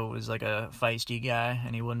 Draco was like a feisty guy,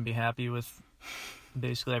 and he wouldn't be happy with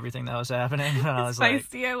basically everything that was happening. And I was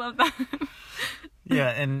feisty, I love that. Yeah,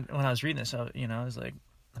 and when I was reading this, I was like,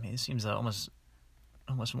 it seems almost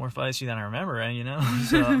more feisty than I remember, right?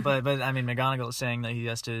 So, but McGonagall is saying that he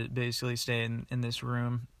has to basically stay in this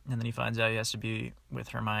room, and then he finds out he has to be with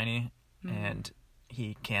Hermione, and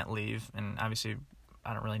he can't leave. And obviously,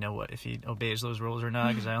 I don't really know if he obeys those rules or not,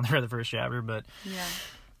 because I only read the first chapter, but,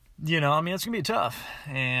 it's going to be tough.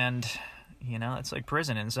 And, it's like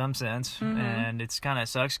prison in some sense, and it's kind of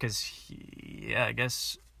sucks because, I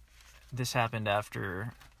guess this happened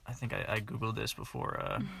after, I think I Googled this before,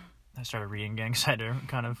 I started reading again because I had to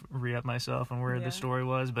kind of re-up myself on where the story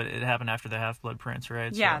was, but it happened after the Half-Blood Prince,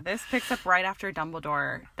 right? Yeah, so this picks up right after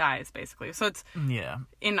Dumbledore dies, basically. So it's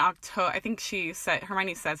in October. I think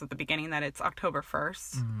Hermione says at the beginning that it's October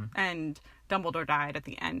 1st, and Dumbledore died at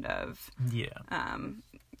the end of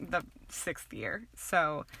the 6th year.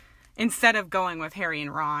 So instead of going with Harry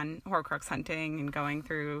and Ron Horcrux hunting and going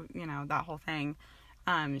through, that whole thing,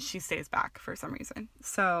 she stays back for some reason.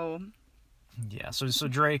 So so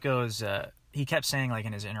Draco's, he kept saying, like,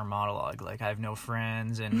 in his inner monologue, like, I have no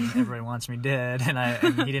friends, and everybody wants me dead,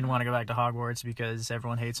 and he didn't want to go back to Hogwarts because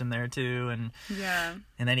everyone hates him there, too, and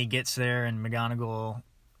then he gets there, and McGonagall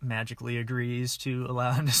magically agrees to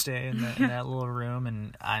allow him to stay in that little room,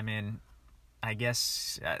 and, I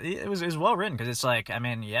guess it was well written, because it's like,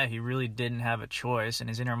 he really didn't have a choice, and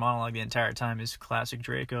his inner monologue the entire time is classic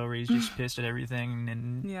Draco, where he's just pissed at everything,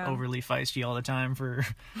 and overly feisty all the time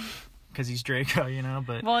because he's Draco,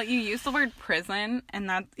 but... Well, you use the word prison, and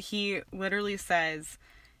that he literally says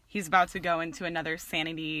he's about to go into another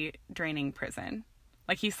sanity-draining prison.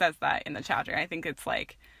 Like, he says that in the chapter. I think it's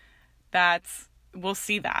like, we'll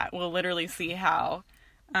see that. We'll literally see how,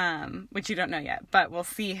 which you don't know yet, but we'll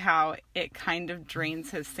see how it kind of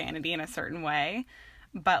drains his sanity in a certain way.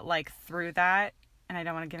 But, like, through that, and I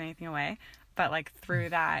don't want to give anything away, but, like, through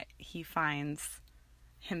that, he finds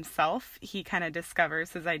himself. He kind of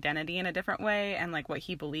discovers his identity in a different way and like what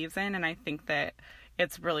he believes in, and I think that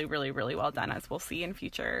it's really, really, really well done, as we'll see in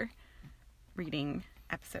future reading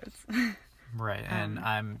episodes. Right. And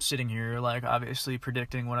I'm sitting here like obviously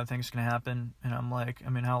predicting what I think is going to happen, and I'm like,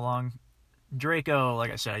 how long Draco,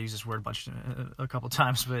 like I said, I use this word a couple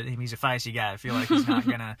times, but he's a feisty guy. I feel like he's not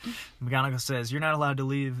gonna McGonagall says you're not allowed to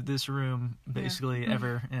leave this room basically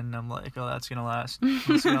ever, and I'm like, oh, that's gonna last.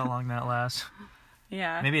 We'll see how long that lasts.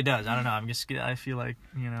 Yeah. Maybe it does. I don't know. I feel like,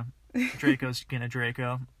 Draco's gonna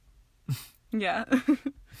Draco. Yeah.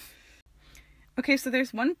 Okay, so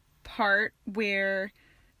there's one part where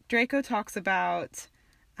Draco talks about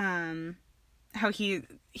how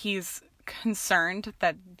he's concerned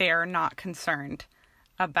that they're not concerned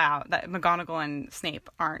about, that McGonagall and Snape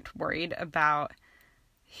aren't worried about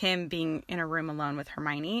him being in a room alone with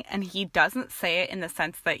Hermione. And he doesn't say it in the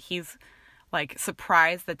sense that he's like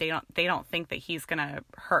surprised that they don't think that he's gonna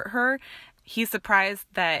hurt her. He's surprised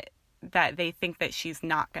that they think that she's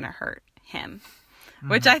not gonna hurt him.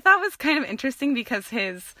 which I thought was kind of interesting because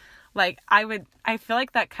his, like, I feel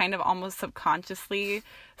like that kind of almost subconsciously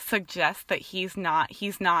suggests that he's not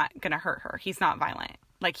going to hurt her. He's not violent.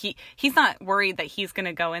 Like, he's not worried that he's going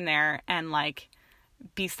to go in there and, like,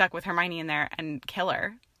 be stuck with Hermione in there and kill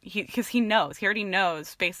her. Because he already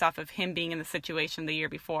knows based off of him being in the situation the year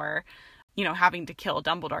before, you know, having to kill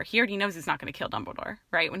Dumbledore. He already knows he's not going to kill Dumbledore,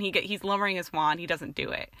 right? When he's lowering his wand, he doesn't do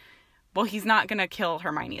it. Well, he's not going to kill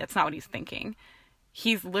Hermione. That's not what he's thinking.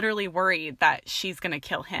 He's literally worried that she's going to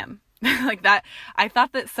kill him. Like that. I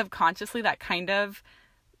thought that subconsciously that kind of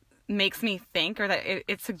makes me think, or that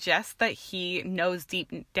it suggests that he knows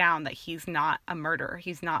deep down that he's not a murderer.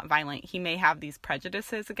 He's not violent. He may have these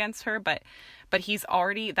prejudices against her, but that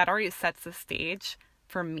already sets the stage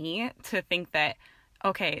for me to think that,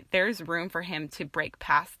 okay, there's room for him to break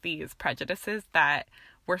past these prejudices that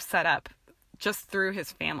were set up just through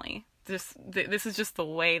his family. This is just the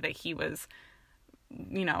way that he was,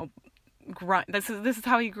 you know, this is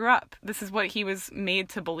how he grew up. This is what he was made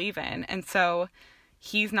to believe in. And so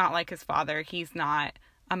he's not like his father. He's not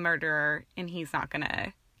a murderer, and he's not going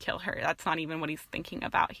to kill her. That's not even what he's thinking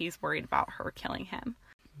about. He's worried about her killing him.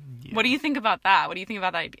 Yeah. What do you think about that? What do you think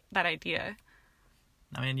about that idea?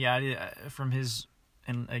 I mean, yeah, from his,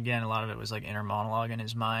 and again, a lot of it was like inner monologue in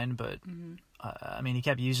his mind, but I mean, he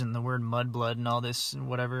kept using the word mudblood and all this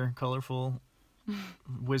whatever colorful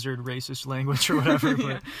wizard racist language or whatever.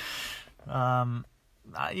 But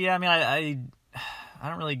yeah, I mean, I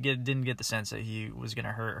don't really didn't get the sense that he was going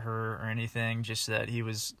to hurt her or anything, just that he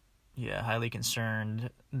was, highly concerned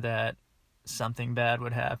that something bad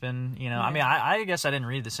would happen, you know. Yeah. I mean, I guess I didn't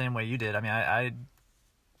read it the same way you did. I mean, I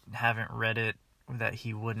haven't read it that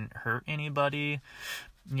he wouldn't hurt anybody,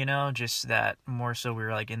 you know, just that more so we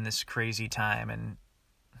were like in this crazy time. And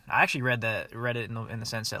I actually read it in the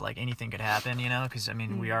sense that like anything could happen, you know, because I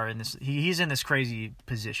mean we are in this. He's in this crazy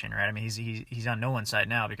position, right? I mean he's on no one's side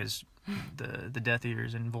now because the Death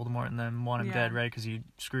Eaters and Voldemort and them want him dead, right? Because he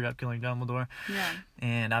screwed up killing Dumbledore. Yeah.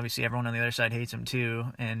 And obviously everyone on the other side hates him too,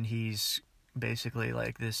 and he's basically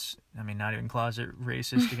like this. I mean, not even closet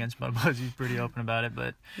racist against mudbloods. He's pretty open about it,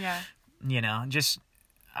 but you know, just.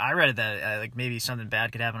 I read it that like maybe something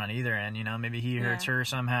bad could happen on either end, you know, maybe he hurts her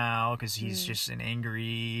somehow because he's just an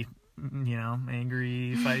angry,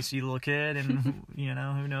 feisty little kid, and you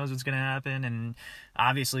know, who knows what's gonna happen. And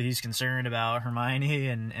obviously he's concerned about Hermione,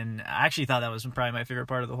 and I actually thought that was probably my favorite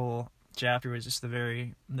part of the whole chapter, was just the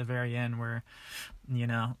very end where, you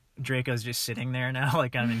know, Draco's just sitting there now,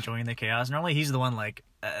 like kind of enjoying the chaos. Normally he's the one, like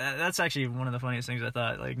that's actually one of the funniest things I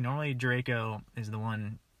thought. Like normally Draco is the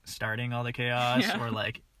one starting all the chaos, or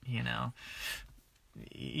like, you know,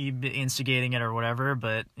 instigating it or whatever,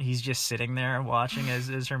 but he's just sitting there watching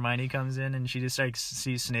as Hermione comes in, and she just like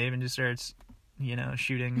sees Snape and just starts, you know,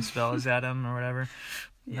 shooting spells at him or whatever.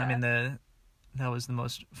 I mean, that was the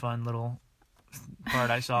most fun little part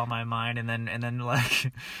I saw in my mind. And then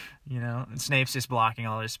like, you know, Snape's just blocking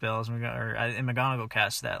all his spells, and McGonagall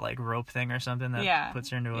casts that like rope thing or something that puts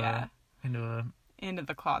her into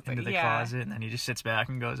the closet. Closet, and then he just sits back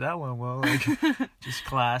and goes, "That went well." Like, just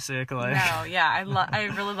classic. Like, no, yeah, I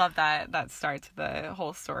really love that start to the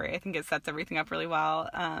whole story. I think it sets everything up really well.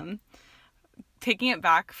 Taking it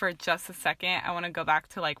back for just a second, I want to go back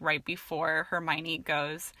to like right before Hermione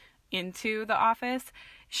goes into the office.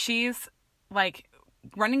 She's like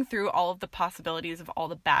running through all of the possibilities of all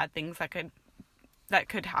the bad things that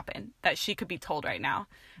could happen, that she could be told right now,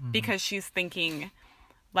 because she's thinking,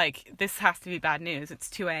 like, this has to be bad news. It's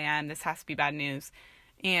 2 a.m. This has to be bad news.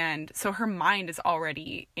 And so her mind is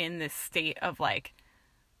already in this state of like,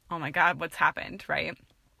 oh my God, what's happened, right?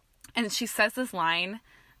 And she says this line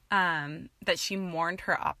that she mourned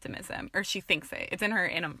her optimism, or she thinks it. It's in her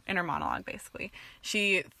inner monologue, basically.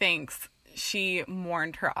 She thinks she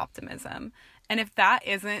mourned her optimism. And if that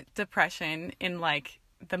isn't depression in like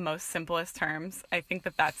the most simplest terms, I think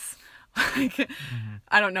that's like,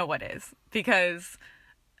 I don't know what is. Because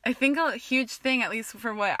I think a huge thing, at least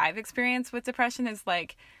for what I've experienced with depression, is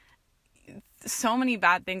like so many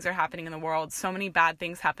bad things are happening in the world. So many bad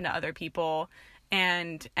things happen to other people.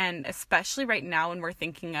 And especially right now when we're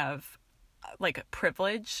thinking of like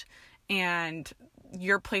privilege and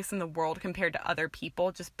your place in the world compared to other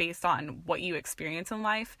people, just based on what you experience in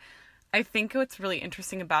life. I think what's really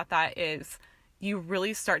interesting about that is you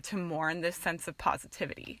really start to mourn this sense of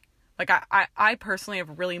positivity. Like I personally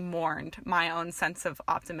have really mourned my own sense of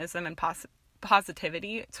optimism and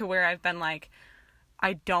positivity to where I've been like,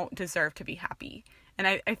 I don't deserve to be happy. And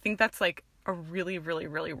I think that's like a really, really,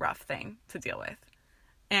 really rough thing to deal with.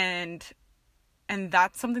 And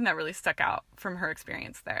that's something that really stuck out from her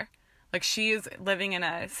experience there. Like, she is living in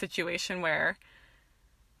a situation where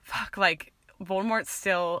fuck, like, Voldemort's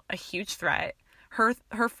still a huge threat. Her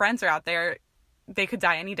friends are out there. They could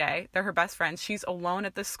die any day. They're her best friends. She's alone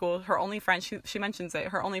at this school. Her only friend, she mentions it,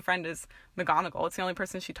 her only friend is McGonagall. It's the only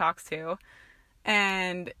person she talks to.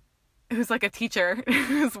 And who's like a teacher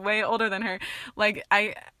who's way older than her. Like,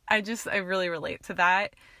 I really relate to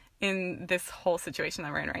that in this whole situation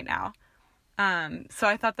that we're in right now. So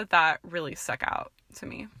I thought that really stuck out to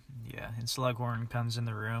me. Yeah, and Slughorn comes in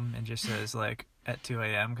the room and just says, like, at 2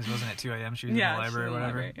 a.m., because it wasn't at 2 a.m., she was in the library or whatever.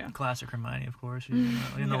 Library, yeah. Classic Hermione, of course. She was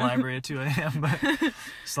in the library at 2 a.m., but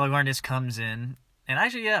Slughorn just comes in. And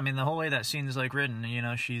actually, yeah, I mean, the whole way that scene is, like, written, you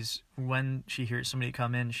know, when she hears somebody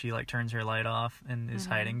come in, she, like, turns her light off and is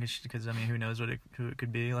hiding, because, I mean, who knows who it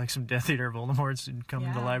could be, like some Death Eater Voldemorts and come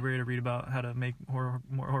to the library to read about how to make more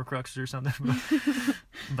Horcruxes or something.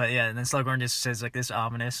 But yeah, and then Slughorn just says, like, this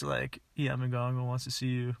ominous, like, yeah, McGonagall wants to see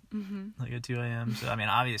you, like, at 2 a.m. So, I mean,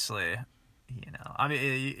 obviously, you know, I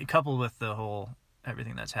mean, coupled with the whole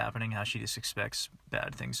everything that's happening, how she just expects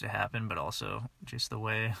bad things to happen, but also just the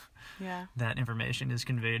way that information is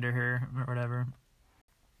conveyed to her or whatever.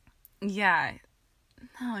 Yeah.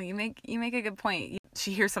 No, you make a good point.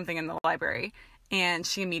 She hears something in the library, and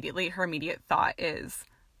her immediate thought is,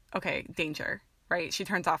 okay, danger, right? She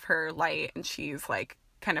turns off her light, and she's, like,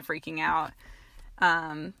 kind of freaking out,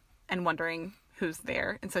 and wondering who's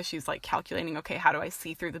there. And so she's, like, calculating, okay, how do I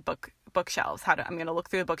see through the bookshelves? I'm going to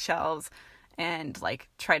look through the bookshelves and, like,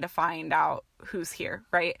 try to find out who's here,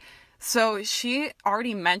 right? So she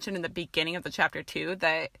already mentioned in the beginning of the chapter 2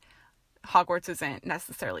 that Hogwarts isn't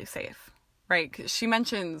necessarily safe, right? 'Cause she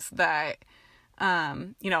mentions that,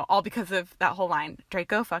 you know, all because of that whole line,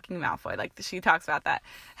 Draco fucking Malfoy. Like, she talks about that,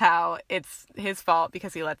 how it's his fault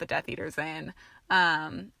because he let the Death Eaters in.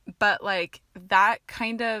 But, like, that's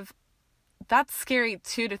scary,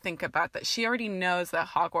 too, to think about, that she already knows that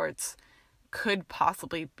Hogwarts could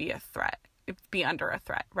possibly be be under a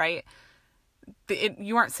threat, right?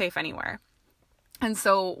 You aren't safe anywhere. And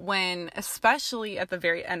so especially at the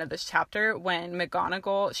very end of this chapter, when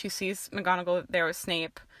she sees McGonagall there with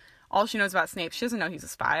Snape, all she knows about Snape, she doesn't know he's a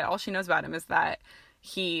spy. All she knows about him is that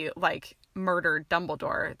he, like, murdered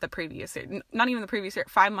Dumbledore the previous year. Not even the previous year,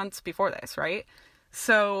 5 months before this, right?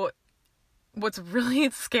 So what's really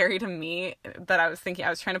scary to me, that I was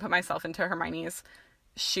trying to put myself into Hermione's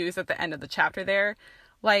shoes at the end of the chapter there.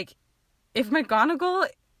 Like, if McGonagall,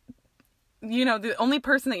 you know, the only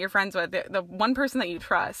person that you're friends with, the one person that you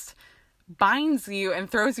trust, binds you and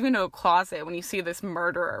throws you into a closet when you see this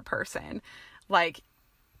murderer person, like,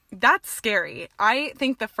 that's scary. I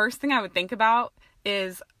think the first thing I would think about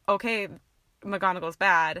is, okay, McGonagall's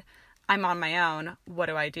bad. I'm on my own. What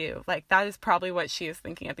do I do? Like, that is probably what she is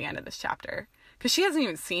thinking at the end of this chapter. Because she hasn't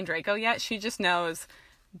even seen Draco yet. She just knows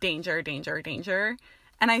danger, danger, danger.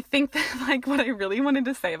 And I think that, like, what I really wanted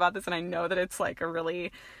to say about this, and I know that it's, like, a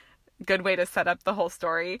really good way to set up the whole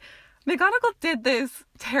story, McGonagall did this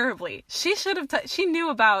terribly. She should have, she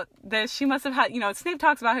knew about this. She must have had, you know, Snape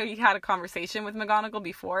talks about how he had a conversation with McGonagall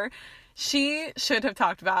before. She should have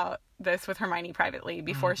talked about this with Hermione privately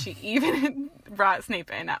before she even brought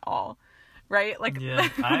Snape in at all. Right? Like, yeah,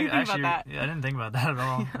 I didn't think about that at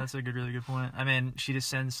all. Yeah. That's a really good point. I mean, she just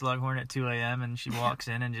sends Slughorn at 2 a.m. and she walks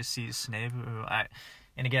in and just sees Snape,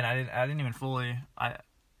 and again, I didn't even fully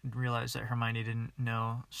realize that Hermione didn't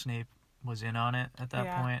know Snape was in on it at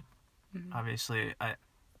that point. Mm-hmm. Obviously,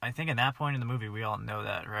 I think at that point in the movie, we all know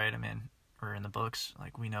that, right? I mean, or in the books,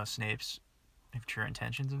 like, we know Snape's true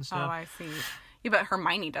intentions and stuff. Oh, I see. Yeah, but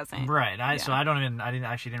Hermione doesn't. Right. So I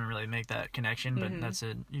didn't really make that connection, but that's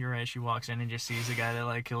it. You're right. She walks in and just sees the guy that,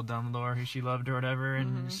 like, killed Dumbledore, who she loved or whatever,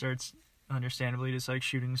 and starts understandably just, like,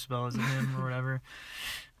 shooting spells at him or whatever.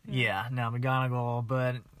 Yeah, now McGonagall,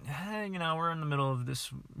 but, you know, we're in the middle of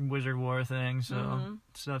this wizard war thing, so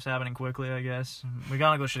stuff's happening quickly, I guess.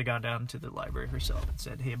 McGonagall should have gone down to the library herself and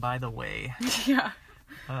said, hey, by the way. Yeah.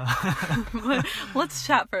 Let's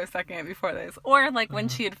chat for a second before this. Or, like, when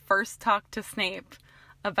she had first talked to Snape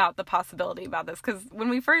about the possibility about this. Because when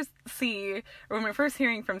we're first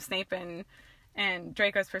hearing from Snape and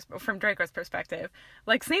from Draco's perspective,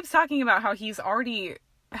 like, Snape's talking about how he's already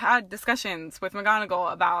had discussions with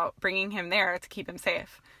McGonagall about bringing him there to keep him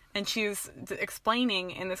safe. And she's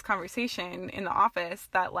explaining in this conversation in the office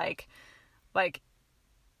that, like,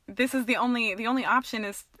 this is the only option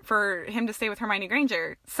is for him to stay with Hermione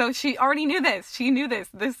Granger. So she already knew this. She knew this.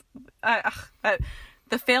 There's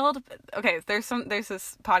this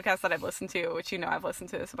podcast that I've listened to, which, you know, I've listened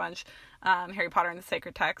to this a bunch, Harry Potter and the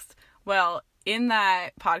Sacred Text. Well, in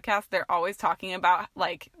that podcast, they're always talking about,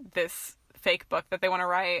 like, this fake book that they want to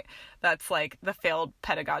write that's, like, the failed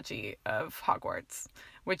pedagogy of Hogwarts,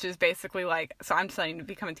 which is basically like, so I'm studying to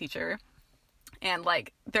become a teacher. And,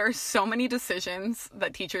 like, there are so many decisions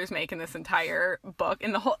that teachers make in this entire book,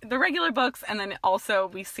 in the regular books, and then also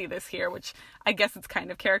we see this here, which I guess it's kind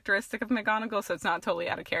of characteristic of McGonagall, so it's not totally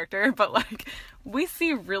out of character, but, like, we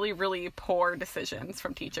see really, really poor decisions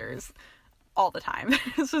from teachers all the time.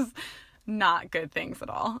 It's just not good things at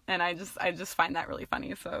all, and I just find that really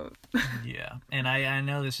funny, so... Yeah, and I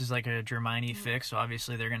know this is, like, a Hermione fic, so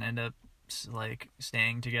obviously they're gonna end up, like,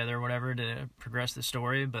 staying together or whatever to progress the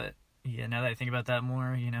story, but... Yeah, now that I think about that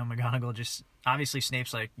more, you know, McGonagall just... Obviously,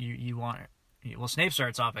 Snape's like, you want... Well, Snape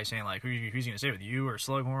starts off by saying, like, who's going to stay with you or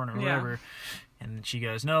Slughorn or whatever. Yeah. And she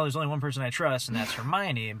goes, no, there's only one person I trust, and that's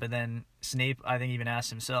Hermione. But then Snape, I think, even asks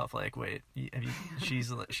himself, like, wait, she's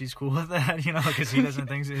cool with that, you know, because he doesn't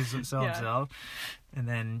think so himself. And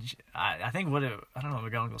then I think I don't know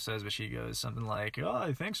what McGonagall says, but she goes something like, oh,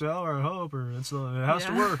 I think so, or I hope, or it has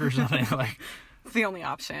to work, or something. Like... It's the only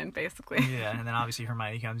option, basically. Yeah, and then obviously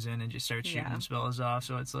Hermione comes in and just starts shooting spells off,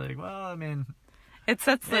 so it's like, well, I mean... It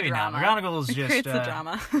sets the drama. McGonagall's just... creates the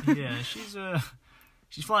drama. Yeah,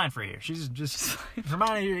 she's flying for you. She's just...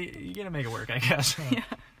 Hermione, you're gonna make it work, I guess. Yeah.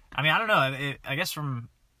 I mean, I don't know. I guess from...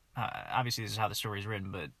 obviously, this is how the story's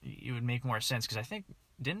written, but it would make more sense, because I think...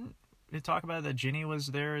 Didn't it talk about that Ginny was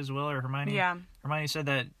there as well, or Hermione? Yeah. Hermione said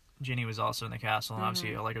that Ginny was also in the castle, and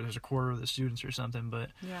obviously, like, there's a quarter of the students or something, but...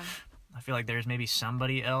 Yeah. I feel like there's maybe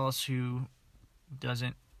somebody else who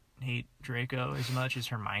doesn't hate Draco as much as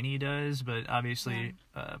Hermione does, but obviously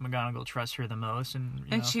McGonagall trusts her the most,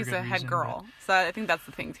 and she's a head girl, so I think that's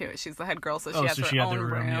the thing too. She's the head girl, so she has her own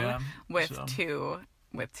room with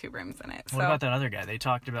two rooms in it. What about that other guy? They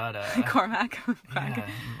talked about Cormac,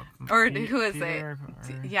 or who is Peter,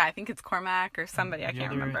 it? Yeah, I think it's Cormac or somebody. I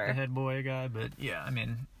can't remember. The head boy guy, but yeah, I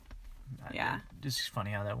mean, it's just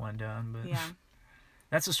funny how that went down, but yeah.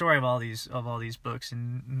 That's the story of all these books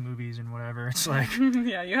and movies and whatever. It's like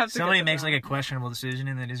yeah, you have to somebody makes like a questionable decision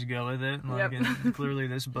and they just go with it. And, like, and clearly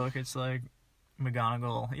this book, it's like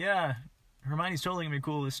McGonagall. Yeah, Hermione's totally gonna be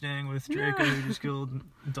cool with staying with Draco who just killed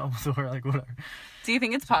Dumbledore. Like whatever. Do you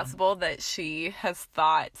think it's possible that she has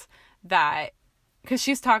thought that because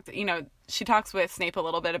she talks with Snape a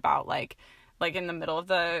little bit about like in the middle of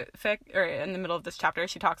the fic or in the middle of this chapter,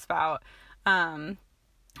 she talks about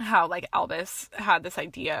how, like, Albus had this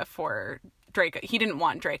idea for Draco. He didn't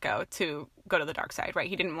want Draco to go to the dark side, right?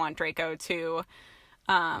 He didn't want Draco to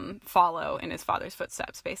follow in his father's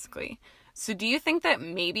footsteps, basically. So do you think that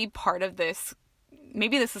maybe part of this,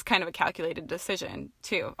 maybe this is kind of a calculated decision,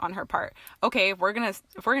 too, on her part? Okay, if we're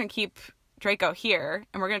gonna keep Draco here,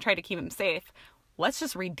 and we're gonna try to keep him safe, let's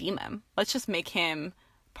just redeem him. Let's just make him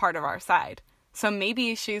part of our side. So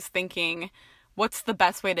maybe she's thinking, what's the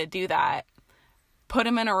best way to do that? Put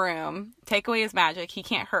him in a room, take away his magic. He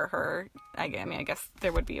can't hurt her. I mean, I guess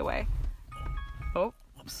there would be a way. Oh.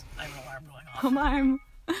 Whoops. I have an alarm going off. Alarm.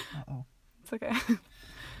 Uh-oh. It's okay.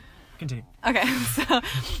 Continue. Okay,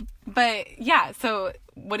 so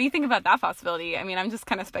what do you think about that possibility? I mean, I'm just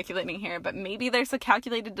kind of speculating here, but maybe there's a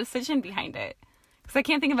calculated decision behind it. Because I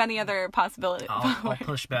can't think of any other possibility. I'll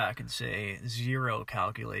push back and say zero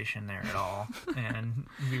calculation there at all. And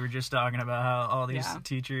we were just talking about how all these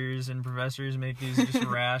teachers and professors make these just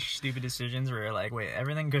rash, stupid decisions where you're like, wait,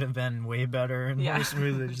 everything could have been way better and more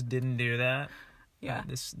smooth. They just didn't do that. Yeah.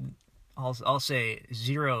 I'll say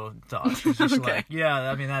zero thoughts. It's just like,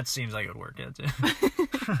 I mean, that seems like it would work out too.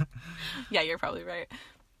 Yeah, you're probably right.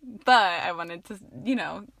 But I wanted to,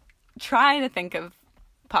 try to think of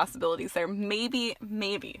possibilities there. Maybe,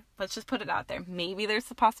 let's just put it out there. Maybe there's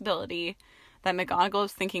the possibility that McGonagall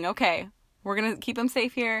is thinking, okay, we're going to keep him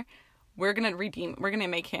safe here. We're going to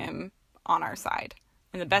make him on our side.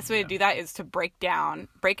 And the best way to do that is to break him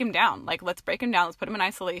down. Like, let's break him down. Let's put him in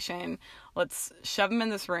isolation. Let's shove him in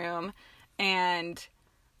this room. And,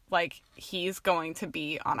 like, he's going to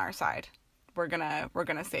be on our side. We're gonna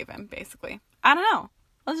save him, basically. I don't know.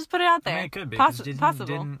 Let's just put it out there. I mean, it could be. Possible.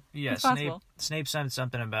 Snape said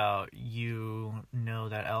something about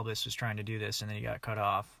that Albus was trying to do this and then he got cut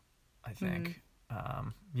off, I think.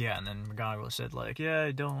 And then McGonagall said, like,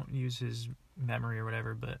 don't use his memory or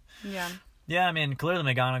whatever, but... Yeah, I mean, clearly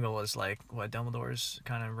McGonagall was, like, Dumbledore's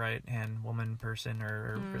kind of right-hand woman person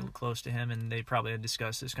or really close to him, and they probably had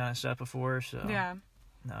discussed this kind of stuff before, so... Yeah.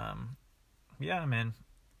 I mean...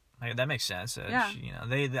 Like, that makes sense.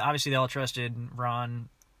 They obviously they all trusted Ron,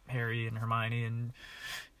 Harry, and Hermione, and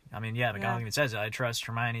I mean, McGonagall even says it. I trust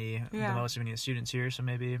Hermione the most of any of the students here, so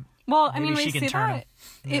maybe. Well, I mean, we she can see turn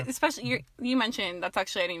that. Especially you mentioned that's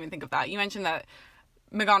actually I didn't even think of that. You mentioned that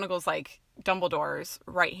McGonagall's like Dumbledore's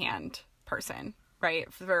right hand person,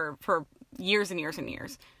 right, for years and years and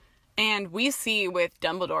years, And we see with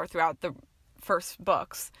Dumbledore throughout the first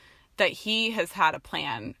books that he has had a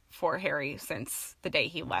plan for Harry since the day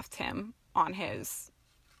he left him on his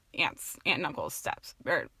aunt and uncle's steps,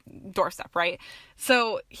 or doorstep, right?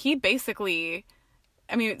 So he basically,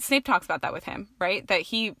 I mean, Snape talks about that with him, right? That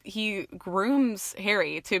he grooms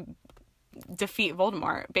Harry to defeat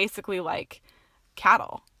Voldemort, basically like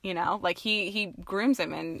cattle, you know? Like he grooms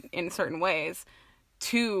him in certain ways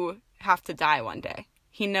to have to die one day.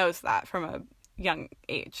 He knows that from a young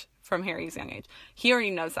age, from Harry's young age. He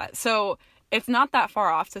already knows that. So it's not that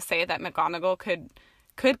far off to say that McGonagall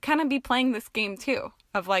could kind of be playing this game too,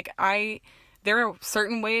 of like, there are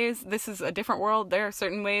certain ways, this is a different world, there are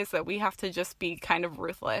certain ways that we have to just be kind of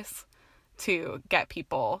ruthless to get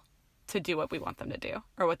people to do what we want them to do,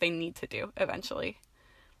 or what they need to do eventually,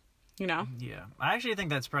 you know? Yeah. I actually think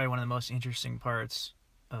that's probably one of the most interesting parts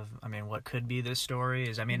of, I mean, what could be this story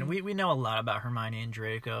is, I mean, we know a lot about Hermione and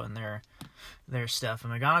Draco and their stuff,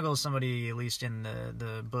 and McGonagall is somebody, at least in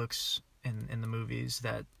the books, in the movies,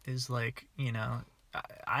 that is like, you know,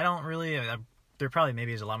 I don't really, there probably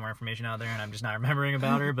maybe is a lot more information out there and I'm just not remembering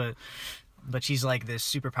about her, but she's like this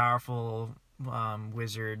super powerful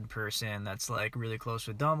wizard person that's like really close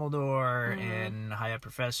with Dumbledore and high up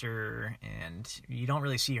professor, and you don't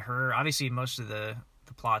really see her. Obviously most of the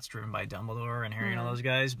plot's driven by Dumbledore and Harry and all those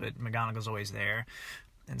guys, but McGonagall's always there.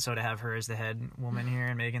 And so to have her as the head woman here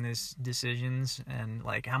and making these decisions, and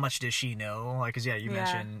like, how much does she know? Like, cause you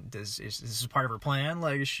mentioned, is this part of her plan?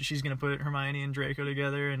 Like, she's gonna put Hermione and Draco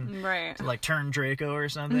together and to like turn Draco or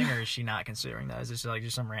something, or is she not considering that? Is this like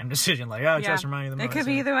just some random decision? Like, oh, trust Hermione the most. It could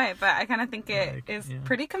be either way, but I kind of think it is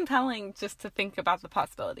pretty compelling just to think about the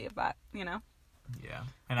possibility of that, you know? Yeah,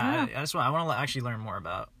 and I want to actually learn more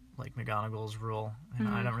about like McGonagall's role, and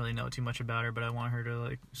I don't really know too much about her, but I want her to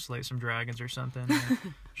like slay some dragons or something, and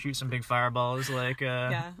shoot some big fireballs like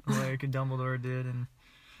like Dumbledore did. And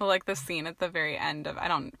well, like the scene at the very end of, I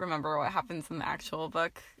don't remember what happens in the actual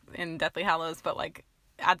book in Deathly Hallows, but like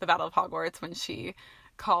at the Battle of Hogwarts, when she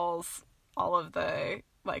calls all of the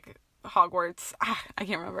like Hogwarts, I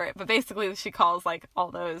can't remember it, but basically she calls like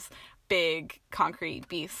all those big concrete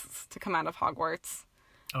beasts to come out of Hogwarts.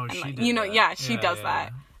 Oh, and, she like, did you know, that. She does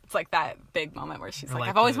that. It's like that big moment where she's Or like,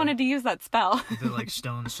 I've always wanted to use that spell. The like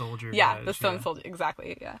stone soldier guys, the stone soldier,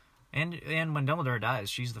 exactly, yeah. And when Dumbledore dies,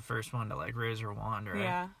 she's the first one to like raise her wand,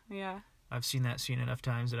 right? Yeah. I've seen that scene enough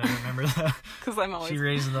times that I remember that. Because I'm always she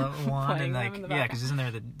raises the wand and like, because isn't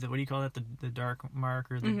there the what do you call that, the dark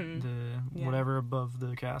mark, or the whatever above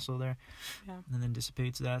the castle there, and then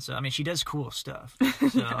dissipates that. So I mean, she does cool stuff.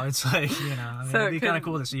 So it's like, you know, I mean, it'd be kind of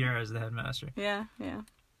cool to see her as the headmaster. Yeah.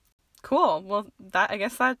 Cool. Well, I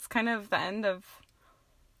guess that's kind of the end of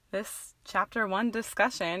this chapter 1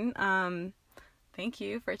 discussion. Thank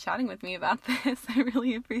you for chatting with me about this. I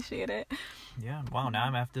really appreciate it. Yeah. Wow. Now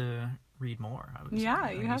I'm gonna have to read more. You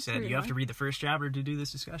have to read the first chapter to do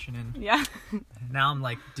this discussion, and now I'm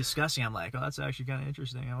like discussing. I'm like, oh, that's actually kind of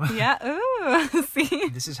interesting. Ooh, see,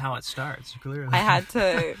 this is how it starts. Clearly, I had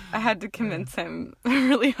to convince him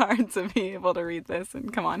really hard to be able to read this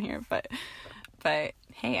and come on here, but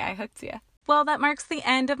hey, I hooked you. Well, that marks the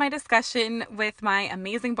end of my discussion with my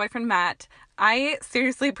amazing boyfriend, Matt. I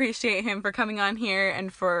seriously appreciate him for coming on here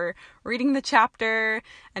and for reading the chapter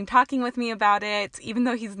and talking with me about it, even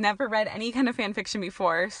though he's never read any kind of fan fiction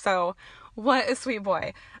before. So what a sweet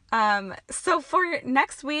boy. So for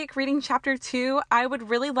next week, reading chapter 2, I would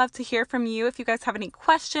really love to hear from you. If you guys have any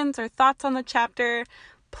questions or thoughts on the chapter,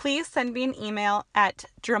 please send me an email at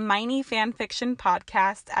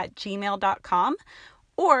draminyfanfictionpodcast@gmail.com,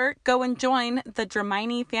 or go and join the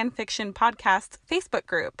Dramini Fanfiction Podcast Facebook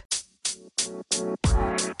group.